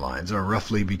transmission lines are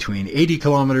roughly between 80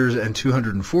 kilometers and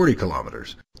 240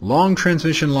 kilometers. Long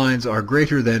transmission lines are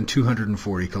greater than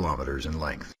 240 kilometers in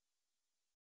length.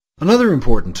 Another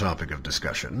important topic of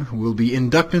discussion will be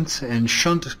inductance and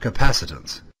shunt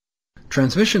capacitance.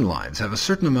 Transmission lines have a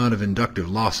certain amount of inductive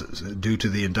losses due to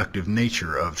the inductive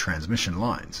nature of transmission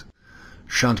lines.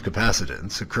 Shunt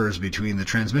capacitance occurs between the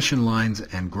transmission lines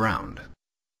and ground.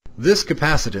 This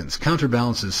capacitance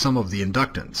counterbalances some of the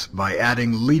inductance by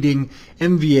adding leading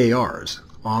MVARs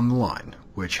on the line,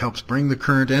 which helps bring the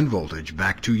current and voltage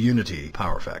back to unity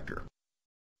power factor.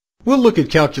 We'll look at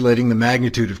calculating the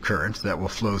magnitude of current that will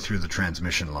flow through the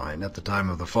transmission line at the time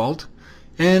of the fault,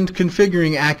 and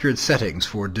configuring accurate settings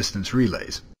for distance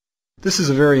relays. This is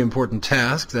a very important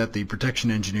task that the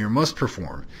protection engineer must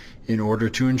perform in order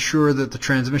to ensure that the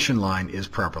transmission line is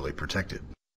properly protected.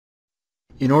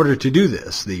 In order to do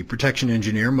this, the protection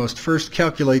engineer must first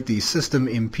calculate the system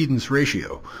impedance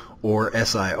ratio, or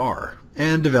SIR,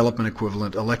 and develop an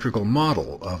equivalent electrical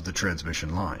model of the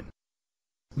transmission line.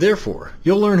 Therefore,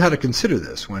 you'll learn how to consider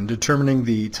this when determining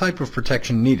the type of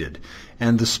protection needed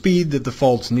and the speed that the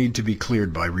faults need to be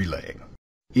cleared by relaying.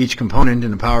 Each component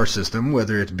in a power system,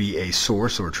 whether it be a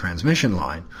source or transmission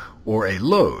line, or a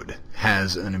load,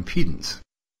 has an impedance.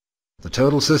 The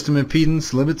total system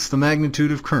impedance limits the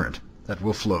magnitude of current that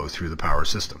will flow through the power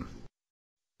system.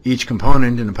 Each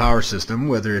component in a power system,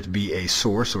 whether it be a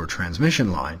source or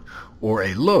transmission line, or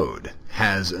a load,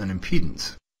 has an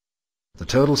impedance. The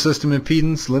total system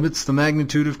impedance limits the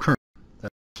magnitude of current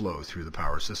that will flow through the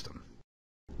power system.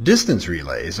 Distance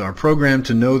relays are programmed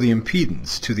to know the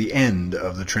impedance to the end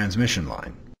of the transmission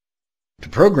line. To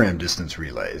program distance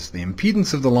relays, the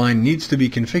impedance of the line needs to be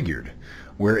configured,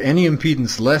 where any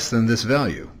impedance less than this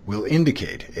value will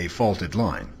indicate a faulted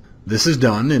line. This is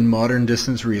done in modern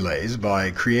distance relays by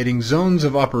creating zones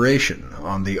of operation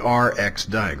on the RX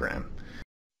diagram.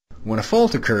 When a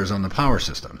fault occurs on the power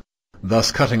system,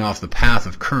 thus cutting off the path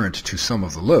of current to some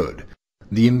of the load,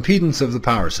 the impedance of the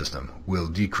power system will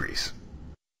decrease.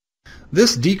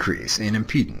 This decrease in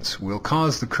impedance will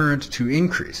cause the current to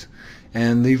increase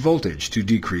and the voltage to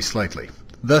decrease slightly,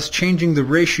 thus changing the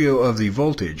ratio of the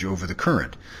voltage over the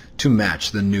current to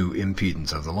match the new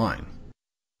impedance of the line.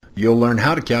 You'll learn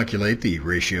how to calculate the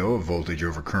ratio of voltage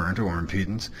over current or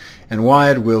impedance and why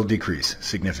it will decrease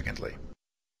significantly.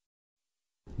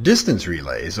 Distance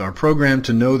relays are programmed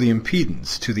to know the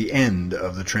impedance to the end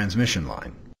of the transmission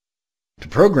line. To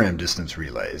program distance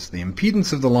relays, the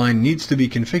impedance of the line needs to be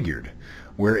configured,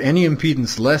 where any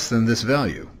impedance less than this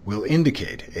value will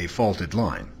indicate a faulted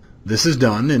line. This is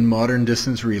done in modern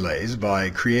distance relays by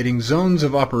creating zones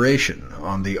of operation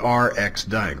on the RX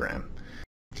diagram.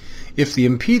 If the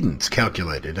impedance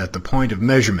calculated at the point of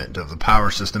measurement of the power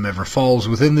system ever falls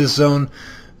within this zone,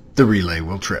 the relay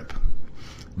will trip.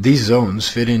 These zones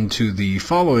fit into the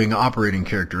following operating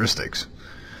characteristics: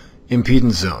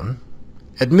 impedance zone,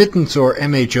 admittance or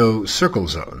MHO circle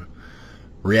zone,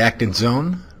 reactance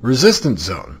zone, resistance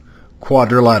zone,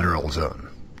 quadrilateral zone.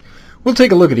 We'll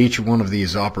take a look at each one of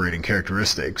these operating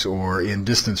characteristics, or in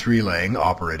distance relaying,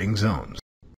 operating zones.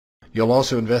 You'll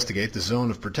also investigate the zone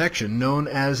of protection known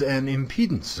as an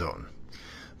impedance zone.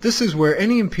 This is where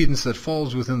any impedance that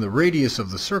falls within the radius of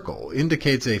the circle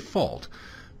indicates a fault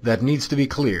that needs to be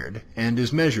cleared and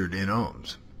is measured in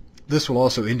ohms. This will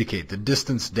also indicate the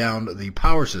distance down the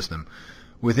power system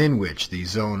within which the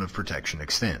zone of protection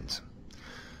extends.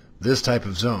 This type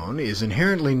of zone is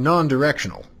inherently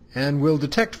non-directional and will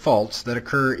detect faults that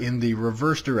occur in the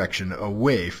reverse direction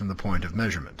away from the point of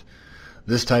measurement.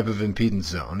 This type of impedance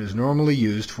zone is normally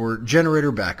used for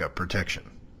generator backup protection.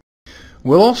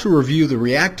 We'll also review the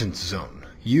reactance zone,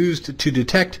 used to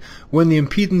detect when the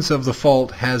impedance of the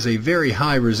fault has a very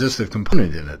high resistive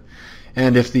component in it,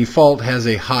 and if the fault has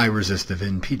a high resistive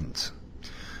impedance.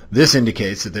 This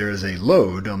indicates that there is a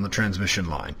load on the transmission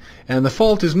line, and the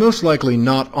fault is most likely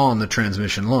not on the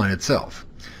transmission line itself.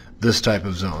 This type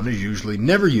of zone is usually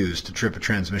never used to trip a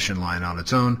transmission line on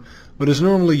its own, but is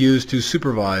normally used to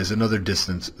supervise another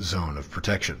distance zone of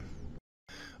protection.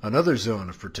 Another zone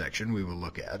of protection we will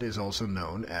look at is also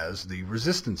known as the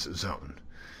resistance zone.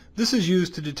 This is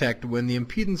used to detect when the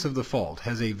impedance of the fault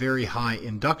has a very high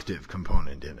inductive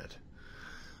component in it.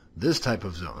 This type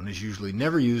of zone is usually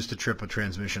never used to trip a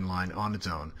transmission line on its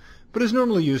own, but is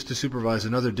normally used to supervise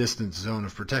another distance zone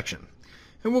of protection.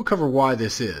 And we'll cover why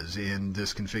this is in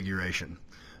this configuration.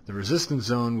 The resistance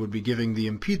zone would be giving the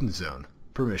impedance zone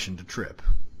permission to trip.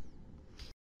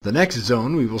 The next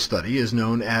zone we will study is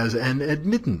known as an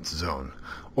admittance zone,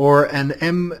 or an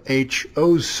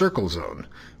MHO circle zone,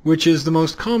 which is the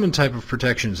most common type of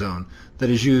protection zone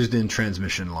that is used in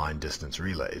transmission line distance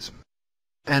relays.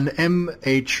 An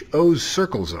MHO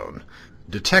circle zone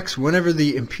detects whenever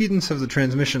the impedance of the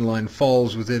transmission line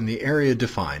falls within the area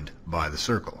defined by the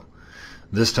circle.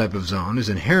 This type of zone is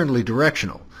inherently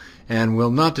directional and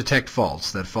will not detect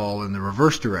faults that fall in the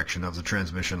reverse direction of the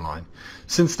transmission line,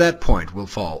 since that point will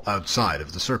fall outside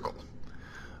of the circle.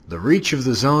 The reach of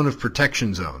the zone of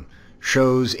protection zone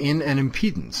shows in an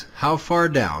impedance how far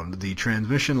down the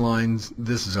transmission lines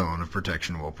this zone of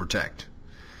protection will protect.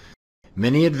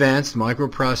 Many advanced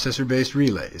microprocessor-based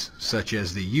relays, such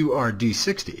as the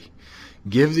URD60,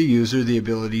 give the user the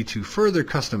ability to further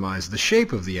customize the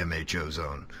shape of the MHO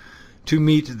zone to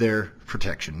meet their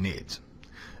protection needs.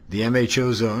 The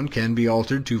MHO zone can be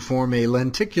altered to form a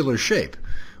lenticular shape,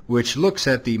 which looks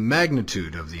at the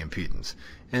magnitude of the impedance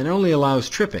and only allows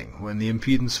tripping when the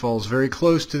impedance falls very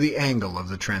close to the angle of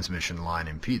the transmission line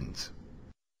impedance.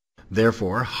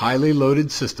 Therefore, highly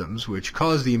loaded systems which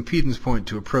cause the impedance point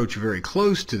to approach very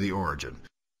close to the origin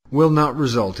will not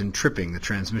result in tripping the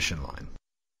transmission line.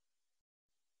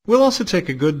 We'll also take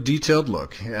a good detailed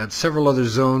look at several other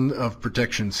zone of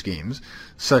protection schemes,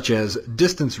 such as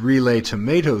distance relay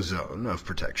tomato zone of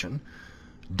protection,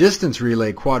 distance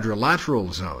relay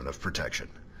quadrilateral zone of protection,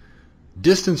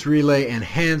 distance relay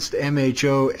enhanced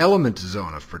MHO element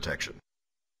zone of protection.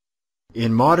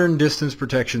 In modern distance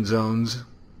protection zones,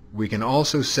 we can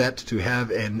also set to have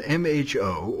an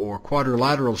MHO or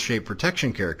quadrilateral shape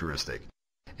protection characteristic,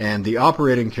 and the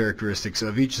operating characteristics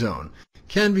of each zone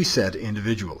can be set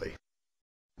individually.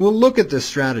 We'll look at this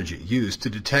strategy used to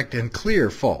detect and clear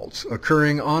faults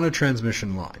occurring on a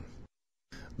transmission line.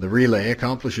 The relay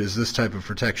accomplishes this type of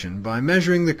protection by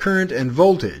measuring the current and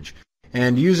voltage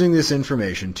and using this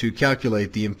information to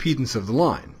calculate the impedance of the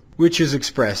line, which is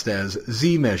expressed as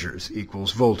Z measures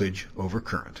equals voltage over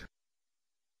current.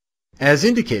 As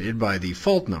indicated by the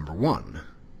fault number 1,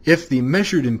 if the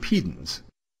measured impedance,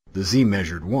 the Z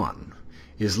measured 1,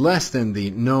 is less than the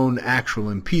known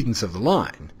actual impedance of the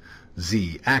line,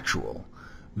 Z actual,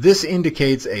 this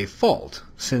indicates a fault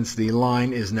since the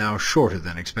line is now shorter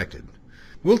than expected.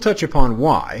 We'll touch upon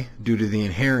why, due to the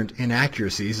inherent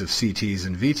inaccuracies of CTs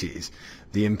and VTs,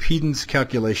 the impedance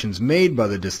calculations made by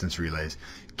the distance relays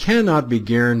cannot be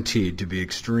guaranteed to be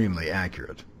extremely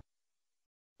accurate.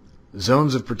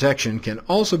 Zones of protection can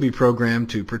also be programmed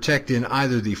to protect in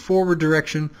either the forward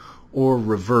direction or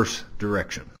reverse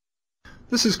direction.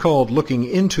 This is called looking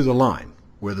into the line,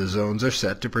 where the zones are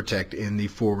set to protect in the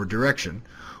forward direction,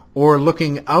 or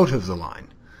looking out of the line,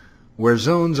 where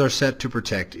zones are set to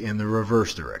protect in the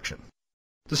reverse direction.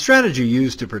 The strategy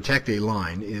used to protect a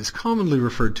line is commonly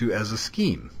referred to as a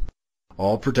scheme.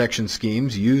 All protection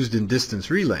schemes used in distance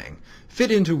relaying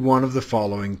fit into one of the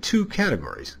following two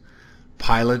categories: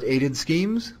 pilot-aided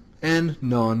schemes and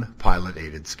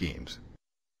non-pilot-aided schemes.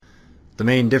 The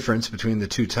main difference between the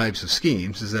two types of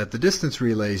schemes is that the distance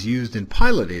relays used in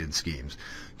pilot-aided schemes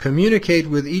communicate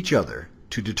with each other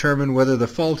to determine whether the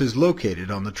fault is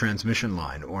located on the transmission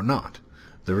line or not.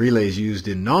 The relays used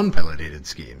in non-pilot-aided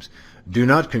schemes do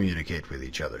not communicate with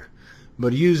each other,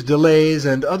 but use delays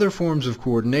and other forms of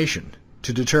coordination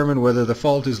to determine whether the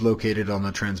fault is located on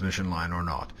the transmission line or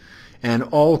not, and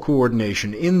all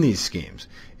coordination in these schemes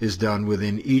is done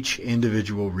within each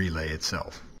individual relay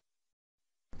itself.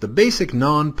 The basic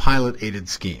non-pilot-aided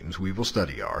schemes we will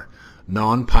study are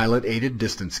non-pilot-aided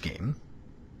distance scheme.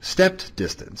 Stepped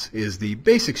distance is the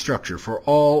basic structure for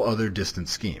all other distance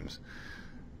schemes.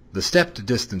 The stepped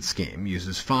distance scheme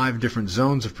uses 5 different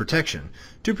zones of protection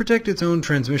to protect its own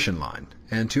transmission line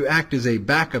and to act as a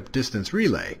backup distance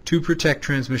relay to protect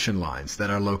transmission lines that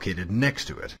are located next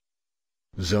to it.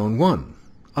 Zone 1.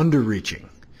 Underreaching.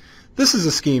 This is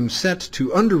a scheme set to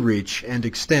underreach and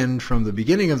extend from the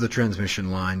beginning of the transmission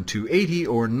line to 80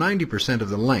 or 90% of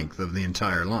the length of the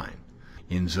entire line.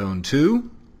 In Zone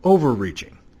 2,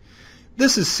 overreaching.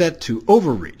 This is set to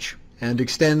overreach and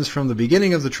extends from the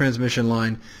beginning of the transmission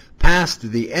line past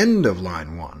the end of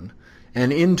line 1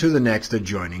 and into the next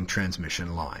adjoining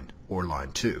transmission line, or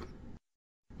line 2.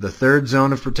 The third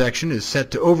zone of protection is set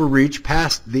to overreach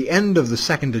past the end of the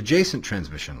second adjacent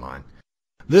transmission line.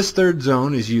 This third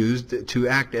zone is used to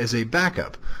act as a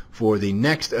backup for the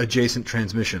next adjacent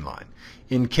transmission line,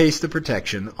 in case the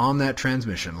protection on that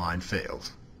transmission line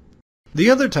fails. The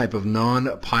other type of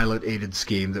non-pilot-aided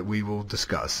scheme that we will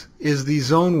discuss is the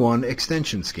Zone 1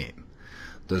 extension scheme.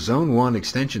 The Zone 1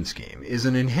 extension scheme is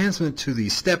an enhancement to the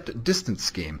stepped distance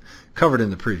scheme covered in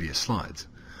the previous slides.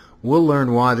 We'll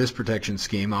learn why this protection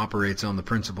scheme operates on the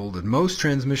principle that most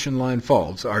transmission line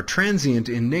faults are transient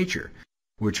in nature,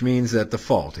 which means that the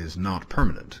fault is not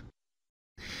permanent.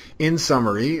 In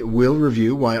summary, we'll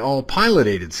review why all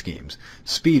pilot-aided schemes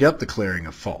speed up the clearing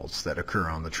of faults that occur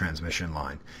on the transmission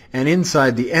line and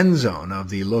inside the end zone of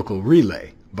the local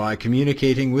relay by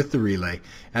communicating with the relay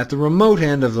at the remote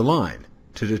end of the line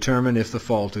to determine if the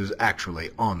fault is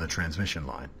actually on the transmission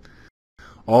line.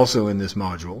 Also in this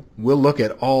module, we'll look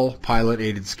at all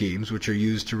pilot-aided schemes which are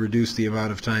used to reduce the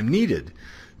amount of time needed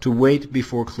to wait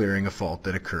before clearing a fault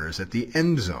that occurs at the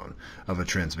end zone of a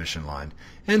transmission line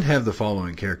and have the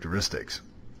following characteristics: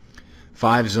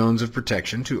 5 zones of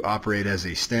protection to operate as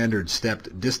a standard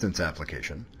stepped distance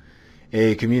application,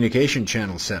 a communication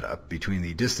channel setup between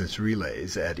the distance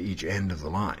relays at each end of the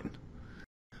line.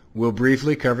 We'll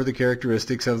briefly cover the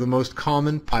characteristics of the most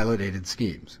common pilot-aided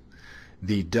schemes: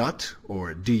 the DUT,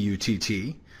 or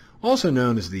DUTT, also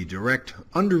known as the Direct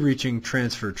Underreaching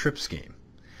Transfer Trip Scheme;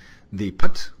 the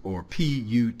PUT, or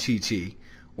PUTT,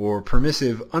 or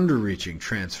Permissive Underreaching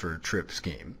Transfer Trip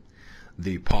Scheme;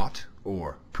 the POT,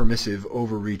 or Permissive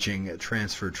Overreaching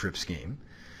Transfer Trip Scheme;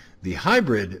 the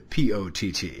Hybrid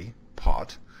POTT,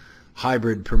 POT,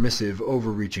 Hybrid Permissive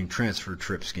Overreaching Transfer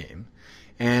Trip Scheme;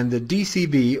 and the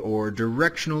DCB, or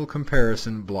Directional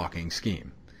Comparison Blocking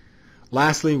Scheme.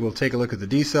 Lastly, we'll take a look at the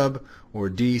DSUB, or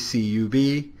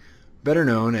DCUB, better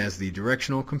known as the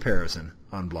Directional Comparison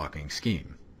Unblocking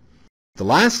Scheme. The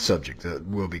last subject that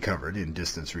will be covered in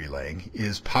distance relaying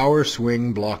is power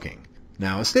swing blocking.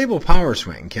 Now, a stable power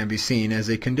swing can be seen as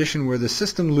a condition where the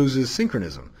system loses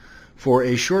synchronism for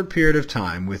a short period of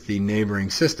time with the neighboring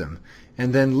system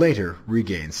and then later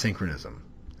regains synchronism.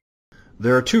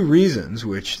 There are 2 reasons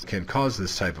which can cause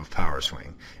this type of power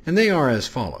swing, and they are as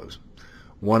follows.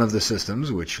 One of the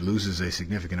systems, which loses a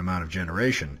significant amount of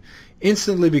generation,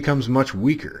 instantly becomes much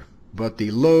weaker, but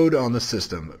the load on the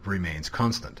system remains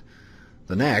constant.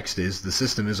 The next is the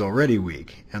system is already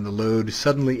weak and the load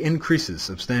suddenly increases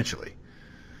substantially.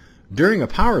 During a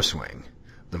power swing,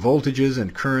 the voltages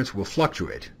and currents will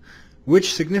fluctuate,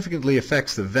 which significantly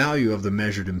affects the value of the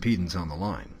measured impedance on the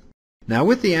line. Now,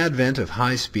 with the advent of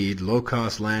high-speed,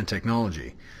 low-cost LAN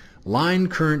technology, line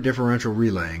current differential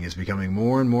relaying is becoming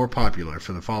more and more popular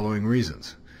for the following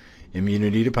reasons: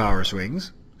 immunity to power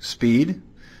swings, speed,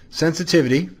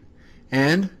 sensitivity,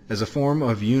 and as a form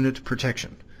of unit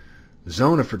protection.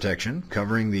 Zone of protection,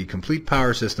 covering the complete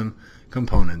power system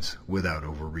components without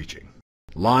overreaching.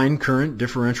 Line current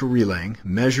differential relaying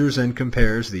measures and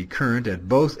compares the current at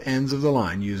both ends of the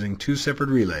line using two separate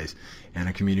relays and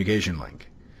a communication link.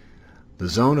 The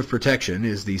zone of protection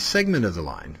is the segment of the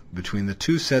line between the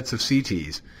two sets of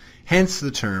CTs, hence the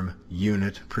term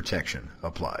unit protection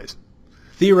applies.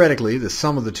 Theoretically, the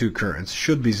sum of the two currents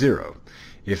should be zero.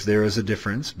 If there is a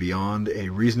difference beyond a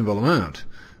reasonable amount,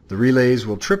 the relays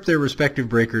will trip their respective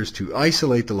breakers to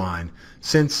isolate the line,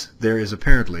 since there is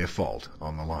apparently a fault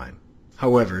on the line.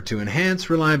 However, to enhance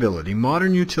reliability,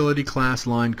 modern utility class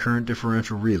line current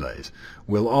differential relays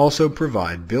will also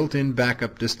provide built-in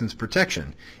backup distance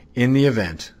protection in the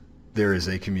event there is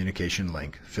a communication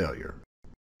link failure.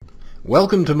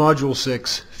 Welcome to Module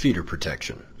 6, Feeder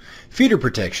Protection. Feeder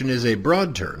protection is a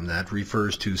broad term that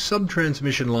refers to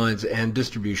sub-transmission lines and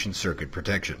distribution circuit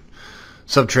protection.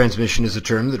 Subtransmission is a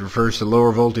term that refers to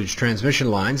lower voltage transmission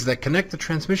lines that connect the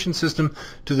transmission system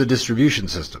to the distribution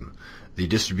system. The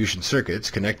distribution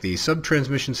circuits connect the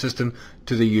subtransmission system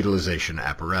to the utilization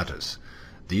apparatus.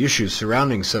 The issues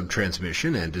surrounding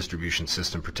subtransmission and distribution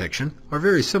system protection are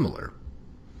very similar.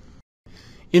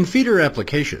 In feeder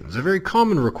applications, a very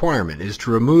common requirement is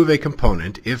to remove a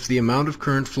component if the amount of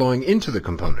current flowing into the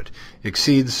component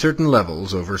exceeds certain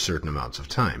levels over certain amounts of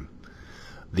time.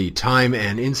 The time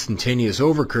and instantaneous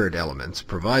overcurrent elements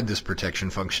provide this protection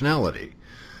functionality.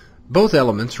 Both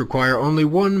elements require only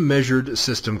one measured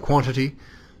system quantity,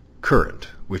 current,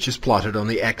 which is plotted on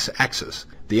the x-axis.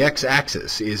 The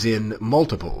x-axis is in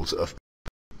multiples of.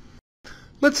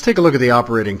 Let's take a look at the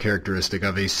operating characteristic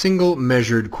of a single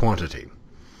measured quantity.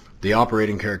 The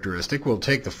operating characteristic will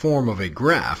take the form of a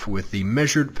graph with the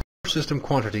measured power system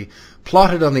quantity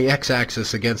plotted on the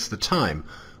x-axis against the time,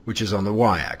 which is on the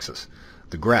y-axis.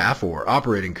 The graph, or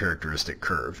operating characteristic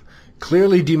curve,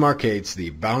 clearly demarcates the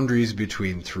boundaries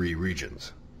between three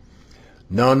regions.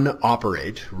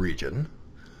 None-operate region,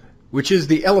 which is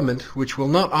the element which will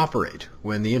not operate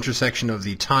when the intersection of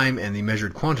the time and the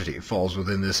measured quantity falls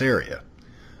within this area.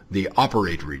 The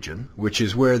operate region, which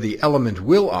is where the element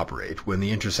will operate when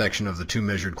the intersection of the two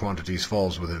measured quantities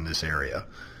falls within this area.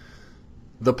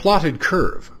 The plotted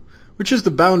curve, which is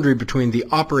the boundary between the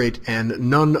operate and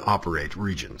non-operate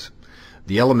regions.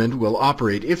 The element will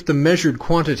operate if the measured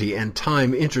quantity and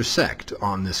time intersect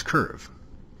on this curve.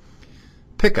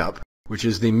 Pickup, which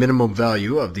is the minimum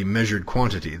value of the measured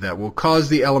quantity that will cause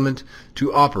the element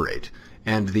to operate,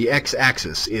 and the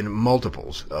x-axis in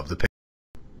multiples of the pickup.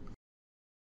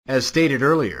 As stated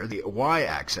earlier, the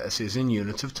y-axis is in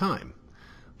units of time.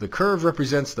 The curve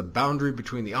represents the boundary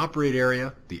between the operate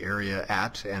area, the area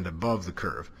at and above the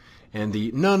curve, and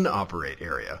the non-operate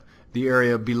area, the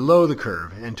area below the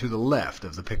curve and to the left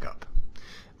of the pickup.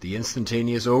 The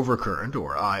instantaneous overcurrent,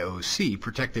 or IOC,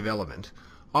 protective element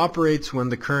operates when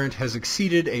the current has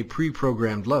exceeded a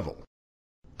pre-programmed level.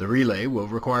 The relay will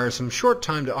require some short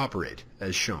time to operate,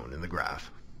 as shown in the graph.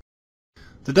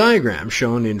 The diagram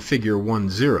shown in Figure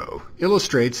 1.0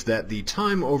 illustrates that the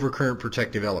time overcurrent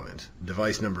protective element,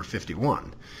 device number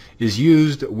 51, is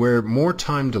used where more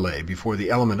time delay before the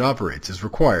element operates is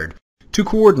required to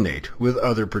coordinate with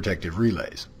other protective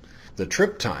relays. The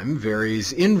trip time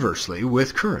varies inversely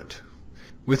with current.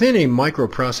 Within a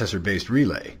microprocessor-based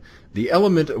relay, the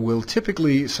element will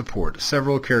typically support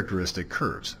several characteristic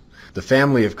curves. The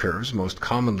family of curves most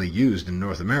commonly used in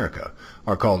North America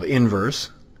are called inverse,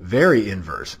 very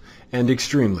inverse, and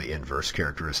extremely inverse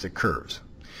characteristic curves.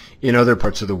 In other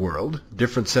parts of the world,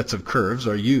 different sets of curves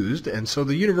are used, and so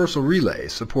the universal relay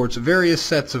supports various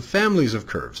sets of families of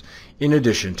curves, in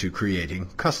addition to creating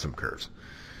custom curves.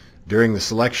 During the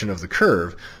selection of the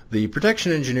curve, the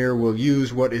protection engineer will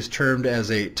use what is termed as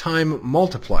a time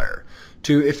multiplier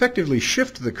to effectively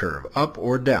shift the curve up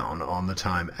or down on the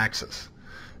time axis.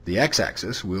 The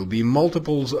x-axis will be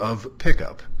multiples of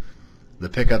pickup. The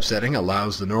pickup setting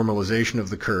allows the normalization of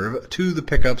the curve to the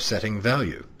pickup setting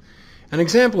value. An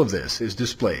example of this is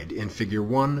displayed in Figure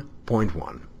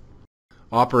 1.1.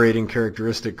 Operating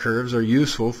characteristic curves are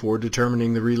useful for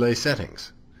determining the relay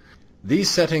settings. These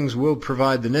settings will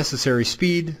provide the necessary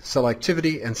speed,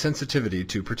 selectivity, and sensitivity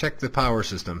to protect the power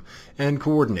system and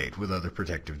coordinate with other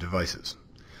protective devices.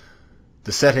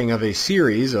 The setting of a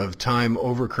series of time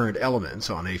overcurrent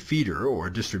elements on a feeder or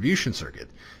distribution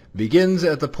circuit begins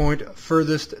at the point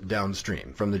furthest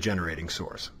downstream from the generating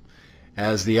source.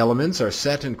 As the elements are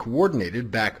set and coordinated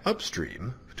back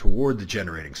upstream toward the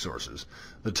generating sources,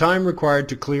 the time required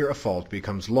to clear a fault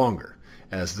becomes longer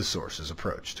as the source is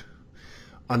approached.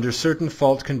 Under certain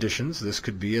fault conditions, this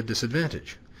could be a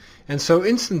disadvantage, and so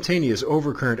instantaneous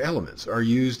overcurrent elements are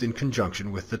used in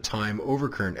conjunction with the time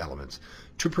overcurrent elements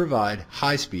to provide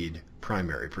high-speed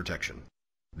primary protection.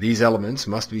 These elements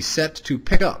must be set to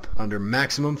pick up under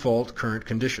maximum fault current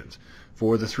conditions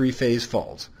for the three-phase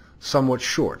faults, somewhat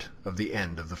short of the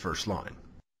end of the first line.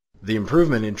 The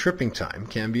improvement in tripping time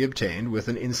can be obtained with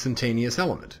an instantaneous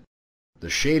element. The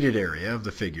shaded area of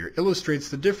the figure illustrates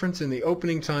the difference in the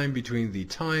opening time between the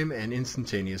time and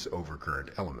instantaneous overcurrent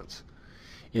elements.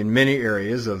 In many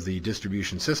areas of the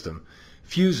distribution system,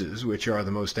 fuses, which are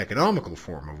the most economical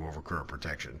form of overcurrent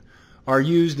protection, are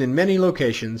used in many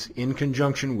locations in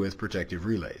conjunction with protective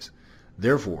relays.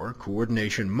 Therefore,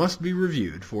 coordination must be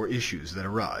reviewed for issues that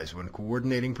arise when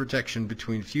coordinating protection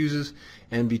between fuses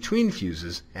and between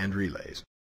fuses and relays.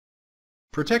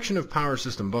 Protection of power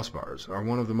system busbars are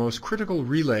one of the most critical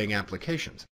relaying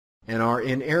applications and are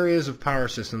in areas of power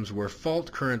systems where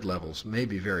fault current levels may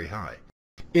be very high.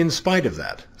 In spite of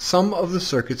that, some of the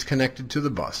circuits connected to the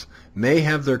bus may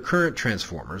have their current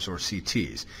transformers, or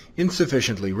CTs,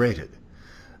 insufficiently rated.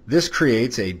 This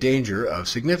creates a danger of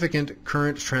significant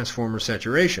current transformer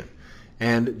saturation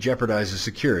and jeopardizes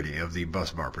security of the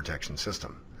busbar protection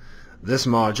system. This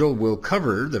module will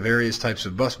cover the various types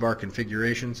of busbar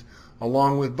configurations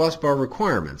along with busbar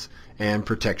requirements and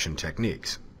protection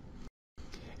techniques.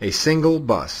 A single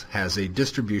bus has a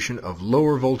distribution of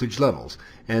lower voltage levels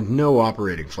and no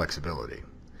operating flexibility.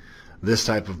 This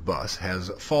type of bus has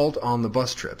fault on the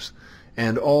bus trips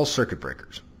and all circuit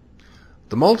breakers.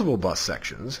 The multiple bus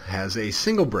sections has a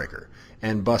single breaker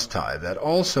and bus tie that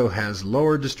also has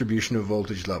lower distribution of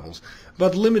voltage levels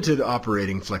but limited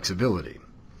operating flexibility.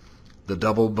 The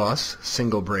double bus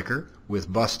single breaker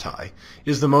with bus tie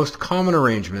is the most common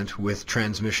arrangement with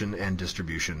transmission and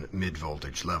distribution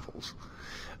mid-voltage levels.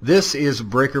 This is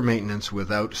breaker maintenance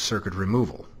without circuit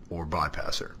removal, or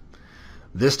bypasser.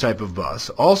 This type of bus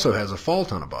also has a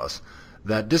fault on a bus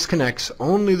that disconnects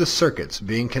only the circuits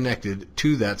being connected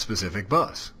to that specific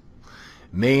bus.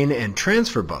 Main and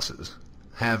transfer buses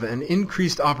have an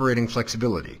increased operating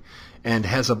flexibility and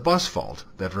has a bus fault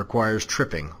that requires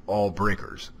tripping all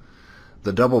breakers.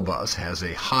 The double bus has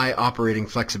a high operating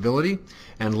flexibility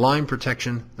and line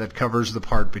protection that covers the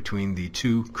part between the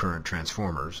two current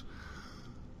transformers.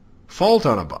 Fault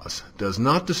on a bus does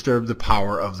not disturb the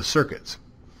power of the circuits.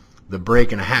 The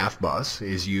break-and-a-half bus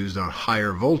is used on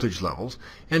higher voltage levels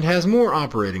and has more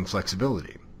operating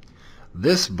flexibility.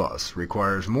 This bus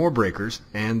requires more breakers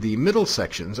and the middle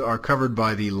sections are covered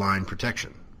by the line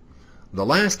protection. The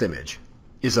last image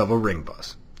is of a ring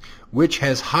bus, which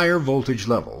has higher voltage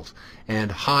levels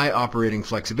and high operating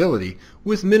flexibility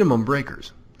with minimum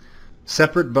breakers.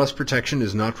 Separate bus protection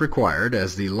is not required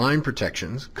as the line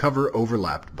protections cover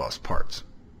overlapped bus parts.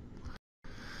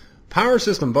 Power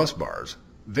system bus bars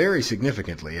vary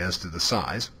significantly as to the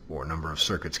size, or number of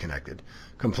circuits connected,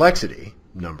 complexity,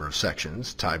 number of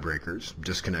sections, tie breakers,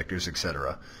 disconnectors,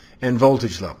 etc., and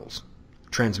voltage levels,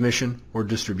 transmission or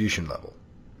distribution level.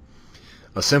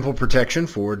 A simple protection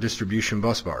for distribution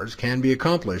bus bars can be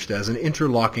accomplished as an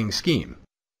interlocking scheme.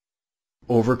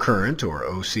 Overcurrent or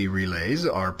OC relays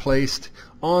are placed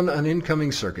on an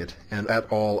incoming circuit and at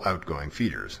all outgoing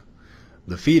feeders.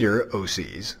 The feeder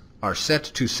OCs are set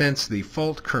to sense the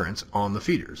fault currents on the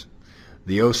feeders.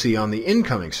 The OC on the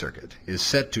incoming circuit is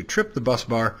set to trip the bus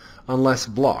bar unless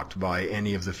blocked by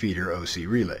any of the feeder OC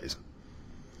relays.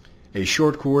 A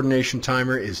short coordination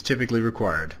timer is typically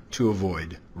required to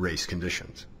avoid race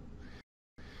conditions.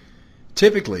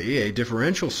 Typically, a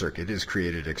differential circuit is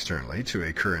created externally to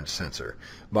a current sensor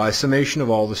by summation of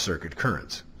all the circuit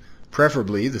currents.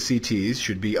 Preferably, the CTs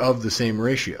should be of the same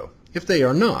ratio. If they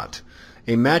are not,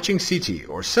 a matching CT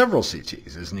or several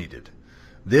CTs is needed.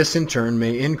 This in turn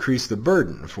may increase the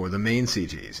burden for the main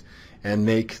CTs and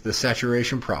make the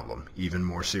saturation problem even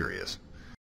more serious.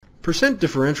 Percent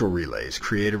differential relays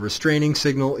create a restraining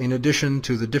signal in addition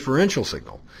to the differential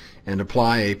signal and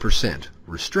apply a percent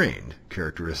restrained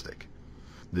characteristic.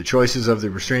 The choices of the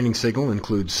restraining signal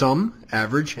include sum,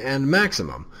 average, and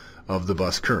maximum of the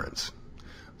bus currents.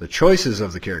 The choices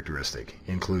of the characteristic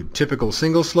include typical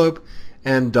single slope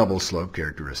and double slope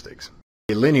characteristics.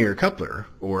 A linear coupler,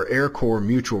 or air core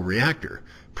mutual reactor,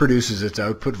 produces its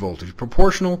output voltage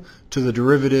proportional to the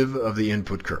derivative of the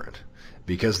input current.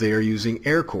 Because they are using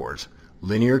air cores,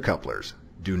 linear couplers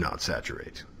do not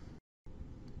saturate.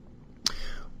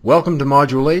 Welcome to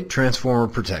Module 8, Transformer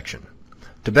Protection.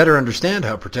 To better understand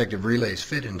how protective relays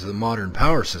fit into the modern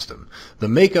power system, the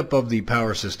makeup of the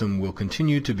power system will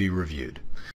continue to be reviewed.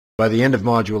 By the end of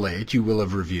Module 8, you will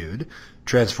have reviewed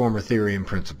transformer theory and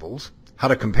principles, how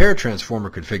to compare transformer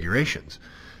configurations,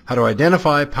 how to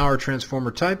identify power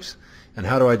transformer types, and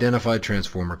how to identify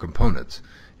transformer components.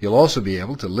 You'll also be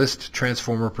able to list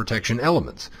transformer protection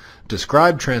elements,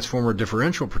 describe transformer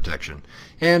differential protection,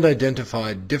 and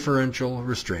identify differential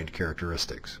restraint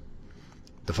characteristics.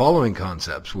 The following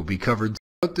concepts will be covered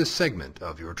throughout this segment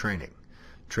of your training: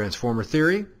 transformer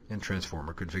theory and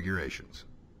transformer configurations.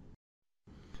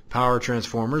 Power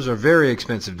transformers are very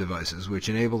expensive devices which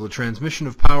enable the transmission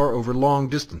of power over long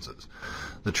distances.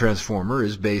 The transformer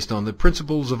is based on the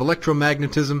principles of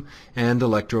electromagnetism and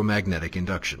electromagnetic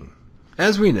induction.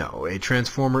 As we know, a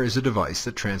transformer is a device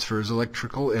that transfers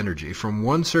electrical energy from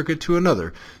one circuit to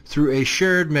another through a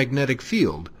shared magnetic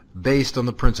field based on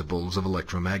the principles of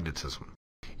electromagnetism.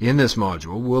 In this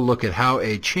module, we'll look at how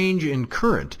a change in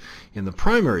current in the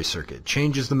primary circuit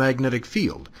changes the magnetic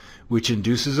field, which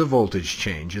induces a voltage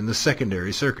change in the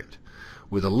secondary circuit.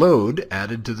 With a load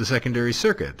added to the secondary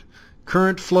circuit,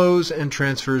 current flows and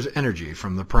transfers energy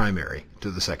from the primary to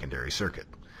the secondary circuit.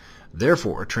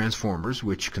 Therefore, transformers,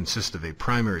 which consist of a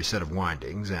primary set of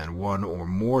windings and one or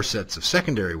more sets of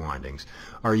secondary windings,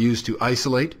 are used to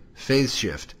isolate, phase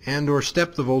shift, and/or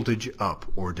step the voltage up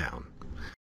or down.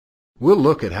 We'll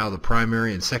look at how the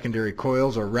primary and secondary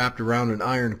coils are wrapped around an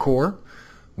iron core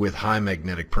with high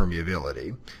magnetic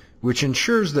permeability, which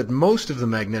ensures that most of the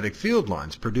magnetic field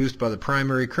lines produced by the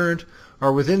primary current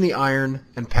are within the iron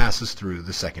and passes through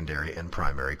the secondary and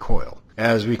primary coil.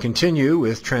 As we continue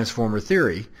with transformer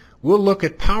theory, we'll look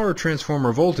at power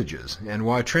transformer voltages and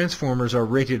why transformers are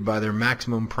rated by their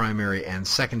maximum primary and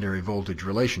secondary voltage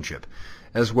relationship,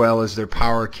 as well as their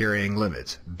power carrying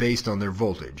limits based on their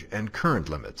voltage and current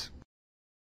limits.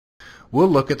 We'll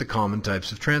look at the common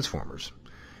types of transformers: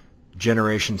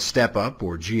 generation step-up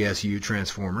or GSU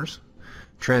transformers,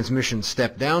 transmission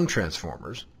step-down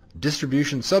transformers,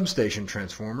 distribution substation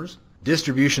transformers,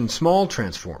 distribution small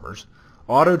transformers,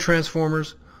 auto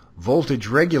transformers, voltage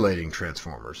regulating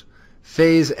transformers,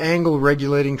 phase angle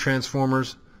regulating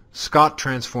transformers, Scott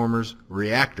transformers,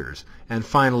 reactors, and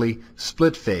finally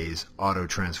split phase auto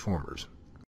transformers.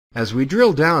 As we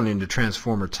drill down into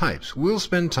transformer types, we'll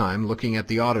spend time looking at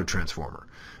the auto transformer,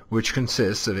 which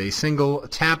consists of a single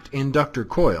tapped inductor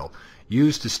coil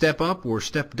used to step up or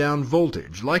step down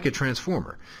voltage like a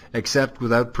transformer, except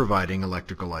without providing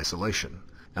electrical isolation.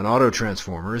 An auto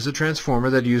transformer is a transformer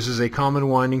that uses a common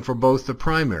winding for both the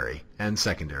primary and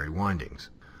secondary windings.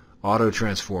 Auto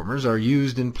transformers are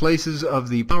used in places of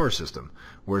the power system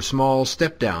where small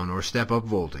step-down or step-up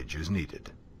voltage is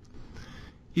needed.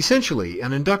 Essentially,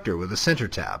 an inductor with a center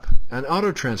tap, an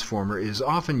auto transformer is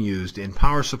often used in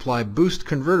power supply boost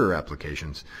converter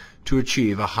applications to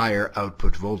achieve a higher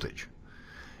output voltage.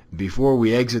 Before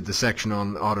we exit the section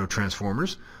on auto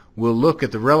transformers, we'll look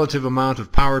at the relative amount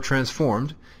of power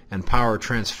transformed and power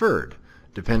transferred,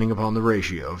 depending upon the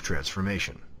ratio of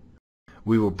transformation.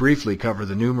 We will briefly cover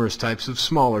the numerous types of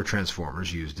smaller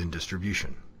transformers used in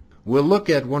distribution. We'll look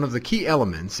at one of the key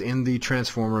elements in the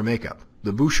transformer makeup,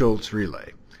 the Buchholz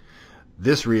relay.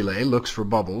 This relay looks for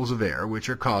bubbles of air which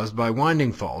are caused by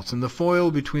winding faults in the foil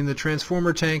between the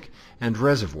transformer tank and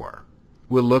reservoir.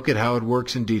 We'll look at how it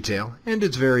works in detail and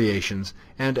its variations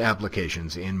and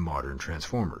applications in modern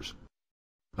transformers.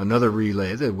 Another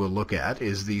relay that we'll look at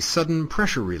is the sudden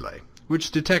pressure relay,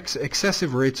 which detects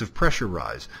excessive rates of pressure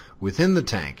rise within the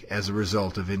tank as a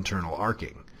result of internal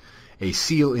arcing. A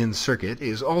seal-in circuit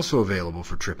is also available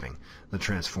for tripping the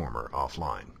transformer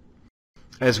offline.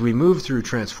 As we move through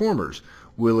transformers,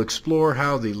 we'll explore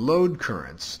how the load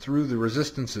currents through the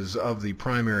resistances of the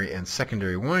primary and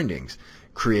secondary windings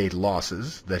create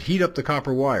losses that heat up the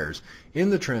copper wires in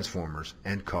the transformers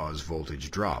and cause voltage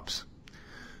drops.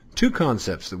 Two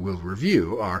concepts that we'll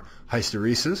review are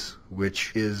hysteresis,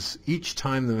 which is each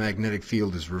time the magnetic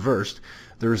field is reversed,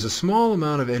 there is a small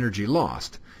amount of energy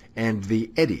lost, and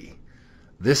the eddy.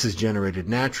 This is generated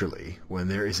naturally when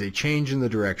there is a change in the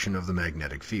direction of the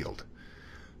magnetic field.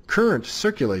 Current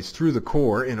circulates through the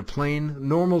core in a plane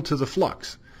normal to the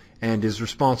flux and is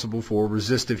responsible for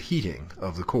resistive heating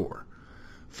of the core.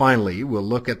 Finally, we'll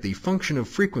look at the function of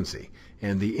frequency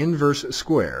and the inverse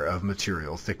square of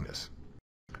material thickness.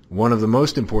 One of the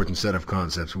most important set of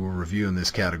concepts we'll review in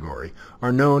this category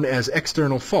are known as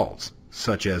external faults,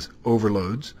 such as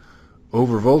overloads,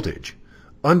 overvoltage,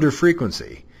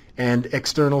 underfrequency, and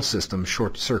external system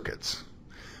short circuits.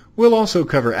 We'll also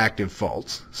cover active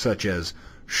faults, such as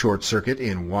short circuit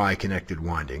in Y-connected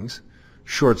windings,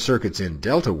 short circuits in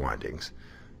delta windings,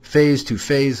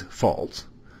 phase-to-phase faults,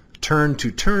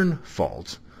 turn-to-turn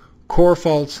faults, core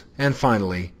faults, and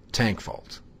finally, tank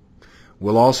faults.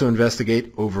 We'll also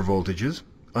investigate overvoltages,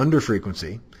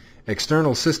 underfrequency,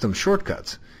 external system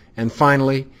shortcuts, and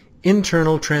finally,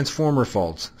 internal transformer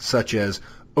faults such as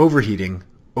overheating,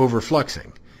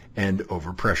 overfluxing, and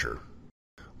overpressure.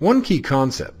 One key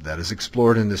concept that is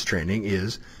explored in this training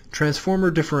is transformer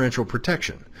differential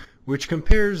protection, which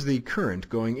compares the current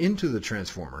going into the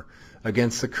transformer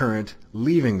against the current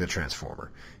leaving the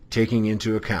transformer, taking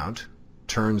into account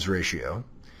turns ratio,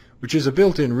 which is a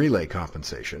built-in relay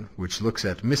compensation, which looks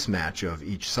at mismatch of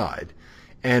each side,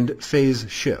 and phase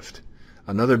shift,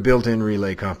 another built-in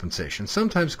relay compensation,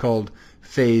 sometimes called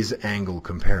phase angle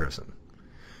comparison.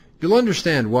 You'll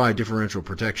understand why differential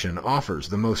protection offers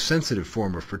the most sensitive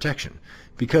form of protection,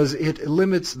 because it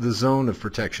limits the zone of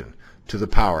protection to the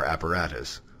power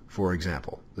apparatus, for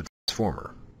example, the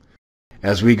transformer.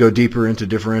 As we go deeper into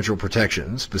differential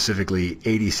protection, specifically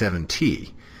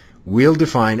 87T, we'll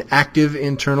define active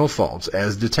internal faults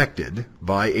as detected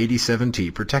by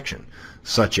 87T protection,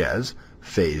 such as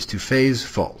phase-to-phase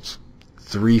faults,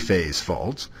 three-phase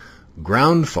faults,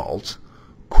 ground faults,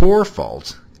 core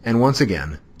faults, and once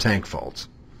again, tank faults.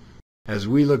 As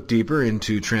we look deeper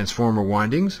into transformer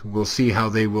windings, we'll see how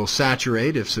they will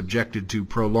saturate if subjected to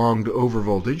prolonged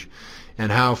overvoltage,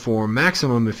 and how for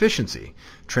maximum efficiency,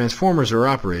 transformers are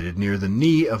operated near the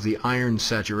knee of the iron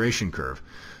saturation curve,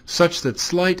 such that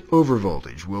slight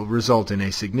overvoltage will result in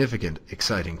a significant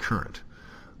exciting current.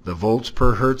 The volts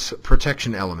per hertz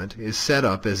protection element is set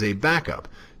up as a backup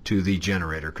to the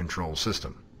generator control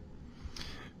system.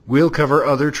 We'll cover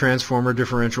other transformer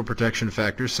differential protection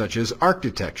factors such as arc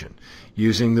detection,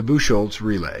 using the Buchholz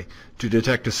relay to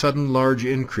detect a sudden large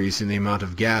increase in the amount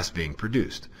of gas being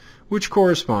produced, which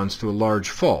corresponds to a large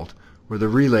fault where the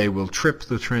relay will trip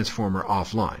the transformer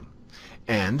offline,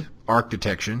 and arc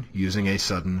detection using a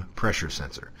sudden pressure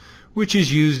sensor, which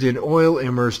is used in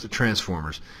oil-immersed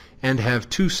transformers and have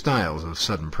two styles of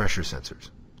sudden pressure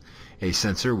sensors: a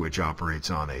sensor which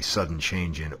operates on a sudden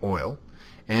change in oil,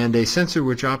 and a sensor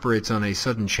which operates on a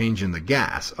sudden change in the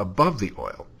gas above the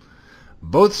oil.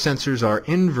 Both sensors are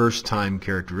inverse time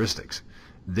characteristics.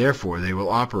 Therefore, they will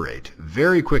operate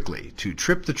very quickly to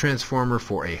trip the transformer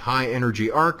for a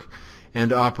high-energy arc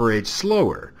and operate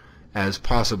slower as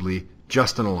possibly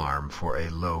just an alarm for a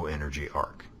low-energy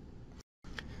arc.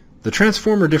 The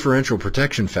transformer differential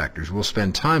protection factors we'll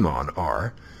spend time on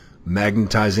are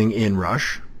magnetizing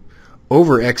inrush,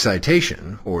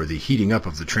 overexcitation, or the heating up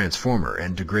of the transformer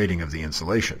and degrading of the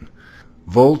insulation,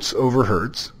 volts over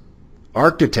hertz,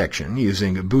 arc detection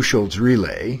using Buchholz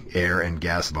relay, air and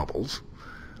gas bubbles,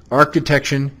 arc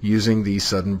detection using the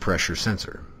sudden pressure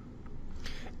sensor,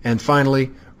 and finally,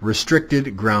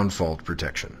 restricted ground fault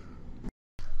protection.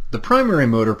 The primary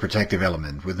motor protective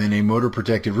element within a motor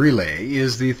protective relay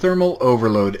is the thermal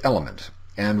overload element,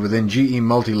 and within GE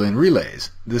multilin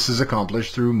relays, this is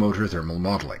accomplished through motor thermal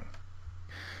modeling.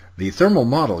 The thermal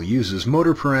model uses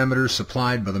motor parameters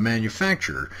supplied by the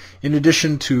manufacturer in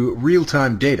addition to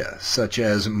real-time data, such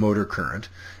as motor current,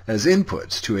 as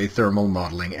inputs to a thermal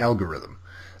modeling algorithm.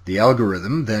 The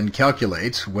algorithm then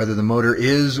calculates whether the motor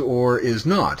is or is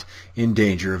not in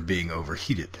danger of being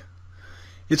overheated.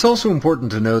 It's also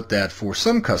important to note that for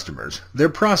some customers, their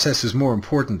process is more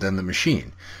important than the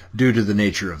machine, due to the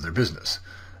nature of their business.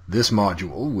 This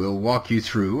module will walk you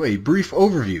through a brief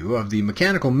overview of the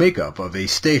mechanical makeup of a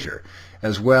stator,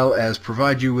 as well as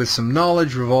provide you with some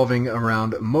knowledge revolving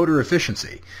around motor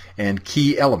efficiency and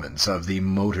key elements of the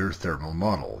motor thermal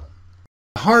model.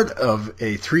 The heart of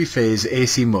a three-phase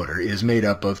AC motor is made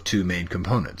up of two main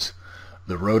components,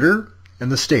 the rotor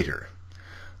and the stator.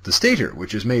 The stator,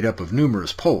 which is made up of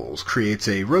numerous poles, creates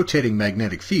a rotating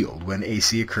magnetic field when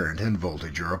AC current and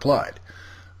voltage are applied.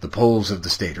 The poles of the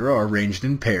stator are arranged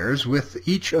in pairs, with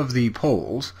each of the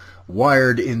poles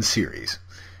wired in series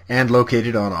and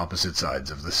located on opposite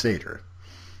sides of the stator.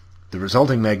 The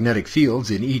resulting magnetic fields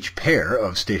in each pair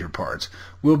of stator parts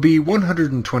will be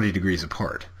 120 degrees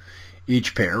apart.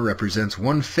 Each pair represents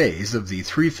one phase of the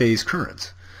three-phase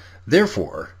currents.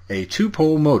 Therefore, a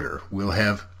two-pole motor will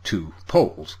have two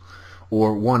poles,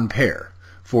 or one pair,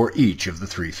 for each of the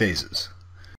three phases.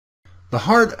 The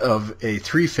heart of a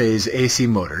three-phase AC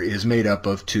motor is made up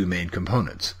of two main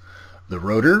components, the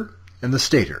rotor and the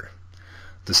stator.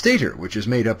 The stator, which is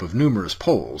made up of numerous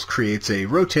poles, creates a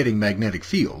rotating magnetic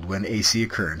field when AC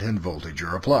current and voltage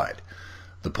are applied.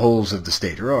 The poles of the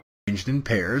stator are arranged in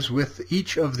pairs, with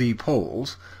each of the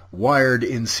poles wired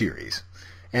in series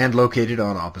and located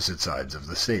on opposite sides of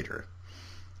the stator.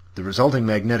 The resulting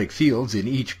magnetic fields in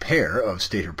each pair of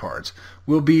stator parts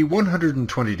will be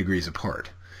 120 degrees apart.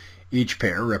 Each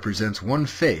pair represents one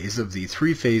phase of the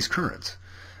three-phase currents.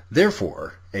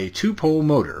 Therefore, a two-pole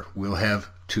motor will have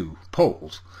two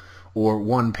poles, or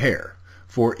one pair,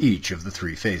 for each of the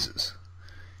three phases.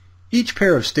 Each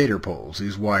pair of stator poles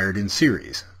is wired in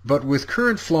series, but with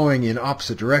current flowing in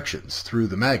opposite directions through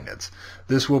the magnets,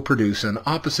 this will produce an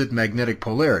opposite magnetic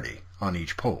polarity on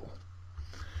each pole.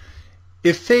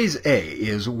 If phase A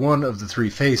is one of the three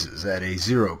phases at a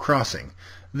zero crossing,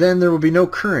 then there will be no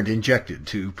current injected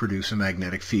to produce a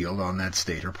magnetic field on that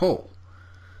stator pole.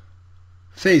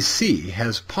 Phase C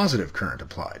has positive current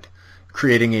applied,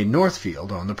 creating a north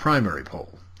field on the primary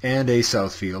pole and a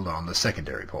south field on the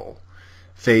secondary pole.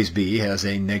 Phase B has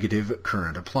a negative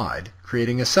current applied,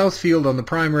 creating a south field on the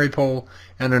primary pole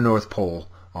and a north pole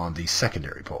on the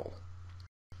secondary pole.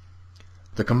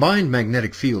 The combined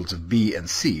magnetic fields of B and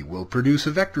C will produce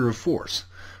a vector of force.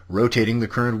 Rotating the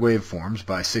current waveforms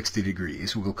by 60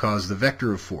 degrees will cause the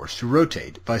vector of force to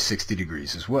rotate by 60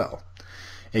 degrees as well.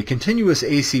 A continuous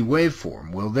AC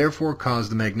waveform will therefore cause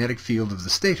the magnetic field of the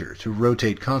stator to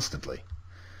rotate constantly.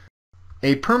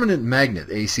 A permanent magnet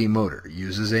AC motor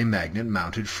uses a magnet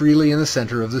mounted freely in the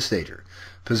center of the stator,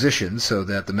 positioned so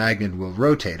that the magnet will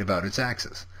rotate about its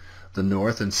axis. The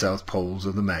north and south poles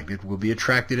of the magnet will be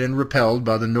attracted and repelled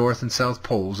by the north and south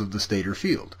poles of the stator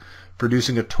field,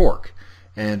 producing a torque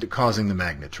and causing the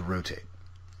magnet to rotate.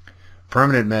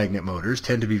 Permanent magnet motors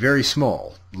tend to be very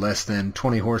small, less than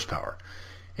 20 horsepower.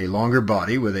 A longer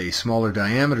body with a smaller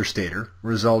diameter stator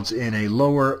results in a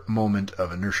lower moment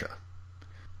of inertia.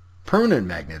 Permanent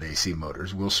magnet AC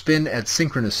motors will spin at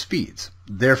synchronous speeds.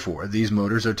 Therefore, these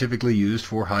motors are typically used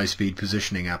for high-speed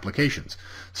positioning applications,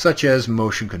 such as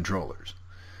motion controllers.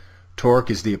 Torque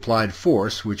is the applied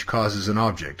force which causes an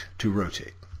object to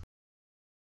rotate.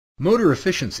 Motor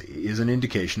efficiency is an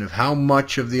indication of how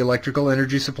much of the electrical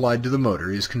energy supplied to the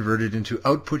motor is converted into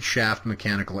output shaft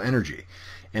mechanical energy,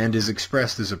 and is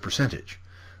expressed as a percentage.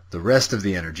 The rest of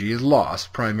the energy is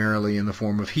lost primarily in the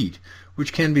form of heat,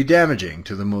 which can be damaging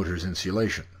to the motor's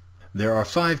insulation. There are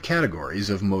 5 categories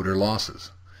of motor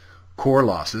losses. Core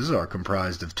losses are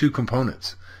comprised of 2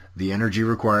 components: the energy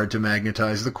required to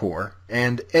magnetize the core,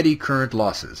 and eddy current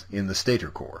losses in the stator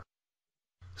core.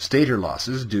 Stator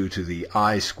losses due to the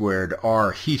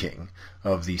I²R heating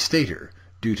of the stator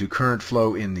due to current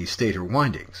flow in the stator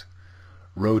windings.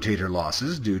 Rotator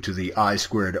losses due to the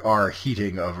I²R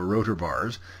heating of rotor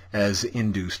bars as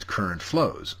induced current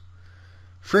flows.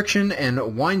 Friction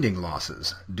and winding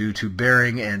losses due to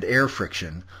bearing and air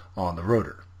friction on the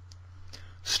rotor.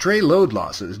 Stray load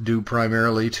losses due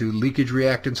primarily to leakage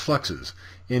reactance fluxes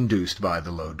induced by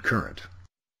the load current.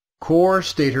 Core,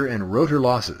 stator, and rotor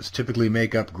losses typically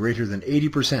make up greater than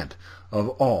 80% of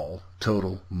all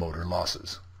total motor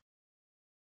losses.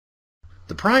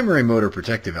 The primary motor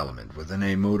protective element within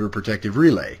a motor protective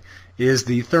relay is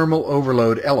the thermal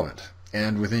overload element,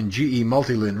 and within GE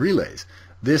multilin relays,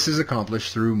 this is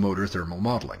accomplished through motor thermal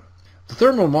modeling. The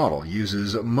thermal model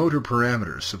uses motor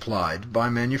parameters supplied by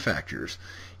manufacturers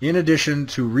in addition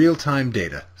to real-time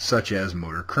data such as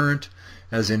motor current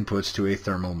as inputs to a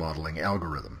thermal modeling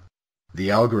algorithm.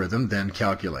 The algorithm then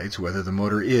calculates whether the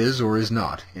motor is or is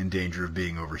not in danger of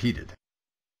being overheated.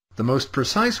 The most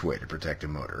precise way to protect a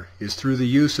motor is through the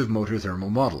use of motor thermal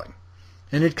modeling,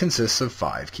 and it consists of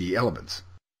 5 key elements: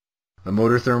 the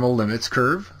motor thermal limits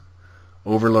curve,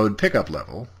 overload pickup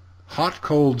level,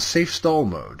 hot-cold safe stall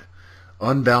mode,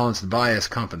 unbalanced bias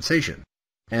compensation,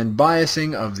 and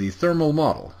biasing of the thermal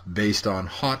model based on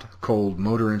hot-cold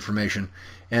motor information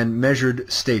and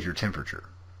measured stator temperature.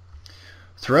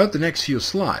 Throughout the next few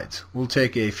slides, we'll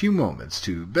take a few moments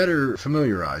to better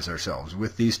familiarize ourselves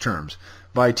with these terms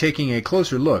by taking a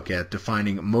closer look at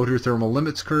defining motor thermal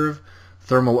limits curve,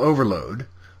 thermal overload,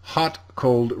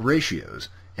 hot-cold ratios,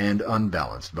 and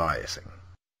unbalanced biasing.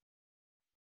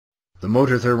 The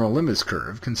motor thermal limits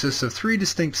curve consists of 3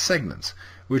 distinct segments,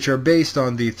 which are based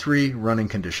on the 3 running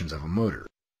conditions of a motor: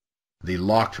 the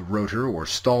locked rotor or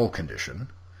stall condition,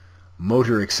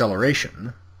 motor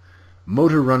acceleration,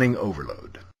 motor running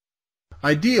overload.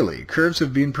 Ideally, curves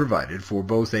have been provided for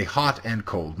both a hot and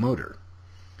cold motor.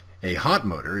 A hot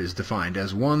motor is defined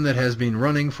as one that has been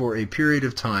running for a period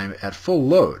of time at full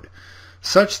load,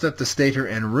 such that the stator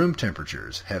and room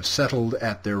temperatures have settled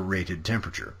at their rated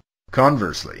temperature.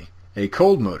 Conversely, a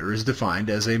cold motor is defined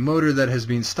as a motor that has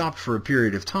been stopped for a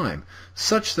period of time,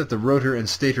 such that the rotor and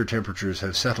stator temperatures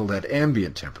have settled at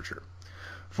ambient temperature.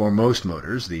 For most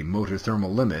motors, the motor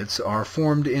thermal limits are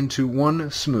formed into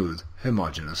one smooth,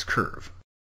 homogeneous curve.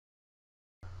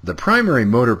 The primary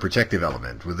motor protective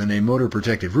element within a motor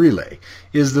protective relay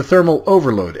is the thermal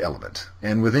overload element,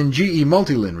 and within GE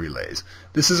multilin relays,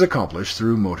 this is accomplished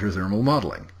through motor thermal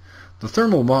modeling. The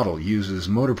thermal model uses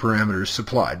motor parameters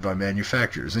supplied by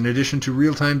manufacturers in addition to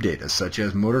real-time data such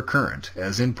as motor current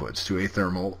as inputs to a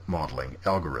thermal modeling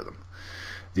algorithm.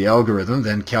 The algorithm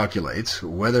then calculates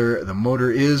whether the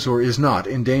motor is or is not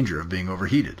in danger of being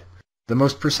overheated. The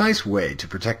most precise way to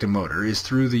protect a motor is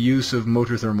through the use of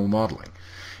motor thermal modeling.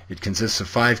 It consists of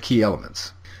 5 key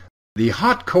elements. The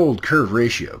hot-cold curve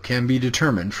ratio can be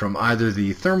determined from either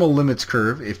the thermal limits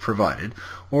curve, if provided,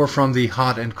 or from the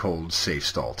hot and cold safe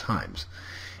stall times.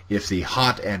 If the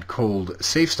hot and cold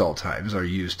safe stall times are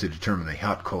used to determine the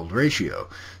hot-cold ratio,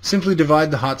 simply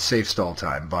divide the hot safe stall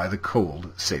time by the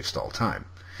cold safe stall time.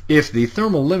 If the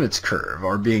thermal limits curve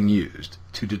are being used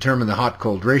to determine the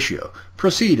hot-cold ratio,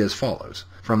 proceed as follows.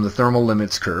 From the thermal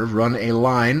limits curve, run a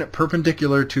line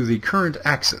perpendicular to the current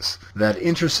axis that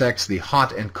intersects the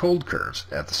hot and cold curves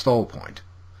at the stall point.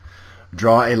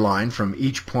 Draw a line from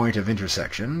each point of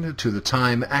intersection to the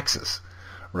time axis.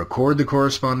 Record the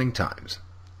corresponding times,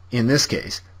 in this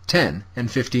case 10 and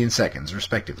 15 seconds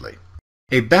respectively.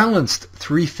 A balanced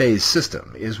three-phase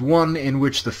system is one in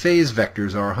which the phase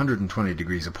vectors are 120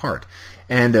 degrees apart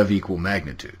and of equal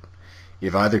magnitude.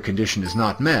 If either condition is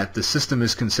not met, the system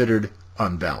is considered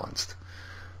unbalanced.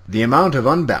 The amount of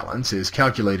unbalance is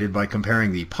calculated by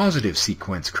comparing the positive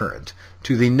sequence current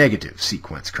to the negative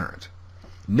sequence current.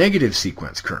 Negative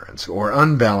sequence currents, or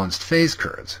unbalanced phase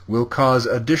currents, will cause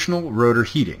additional rotor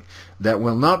heating that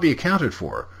will not be accounted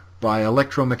for by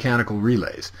electromechanical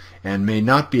relays and may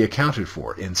not be accounted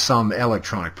for in some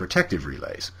electronic protective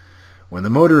relays. When the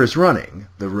motor is running,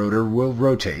 the rotor will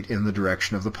rotate in the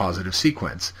direction of the positive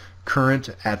sequence current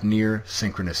at near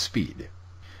synchronous speed.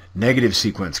 Negative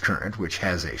sequence current, which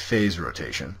has a phase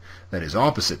rotation that is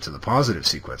opposite to the positive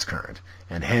sequence current,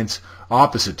 and hence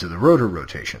opposite to the rotor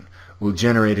rotation, will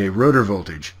generate a rotor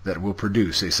voltage that will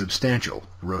produce a substantial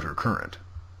rotor current.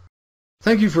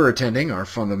 Thank you for attending our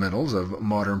Fundamentals of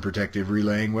Modern Protective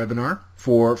Relaying webinar.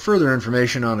 For further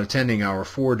information on attending our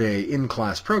 4-day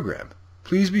in-class program,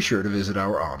 please be sure to visit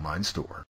our online store.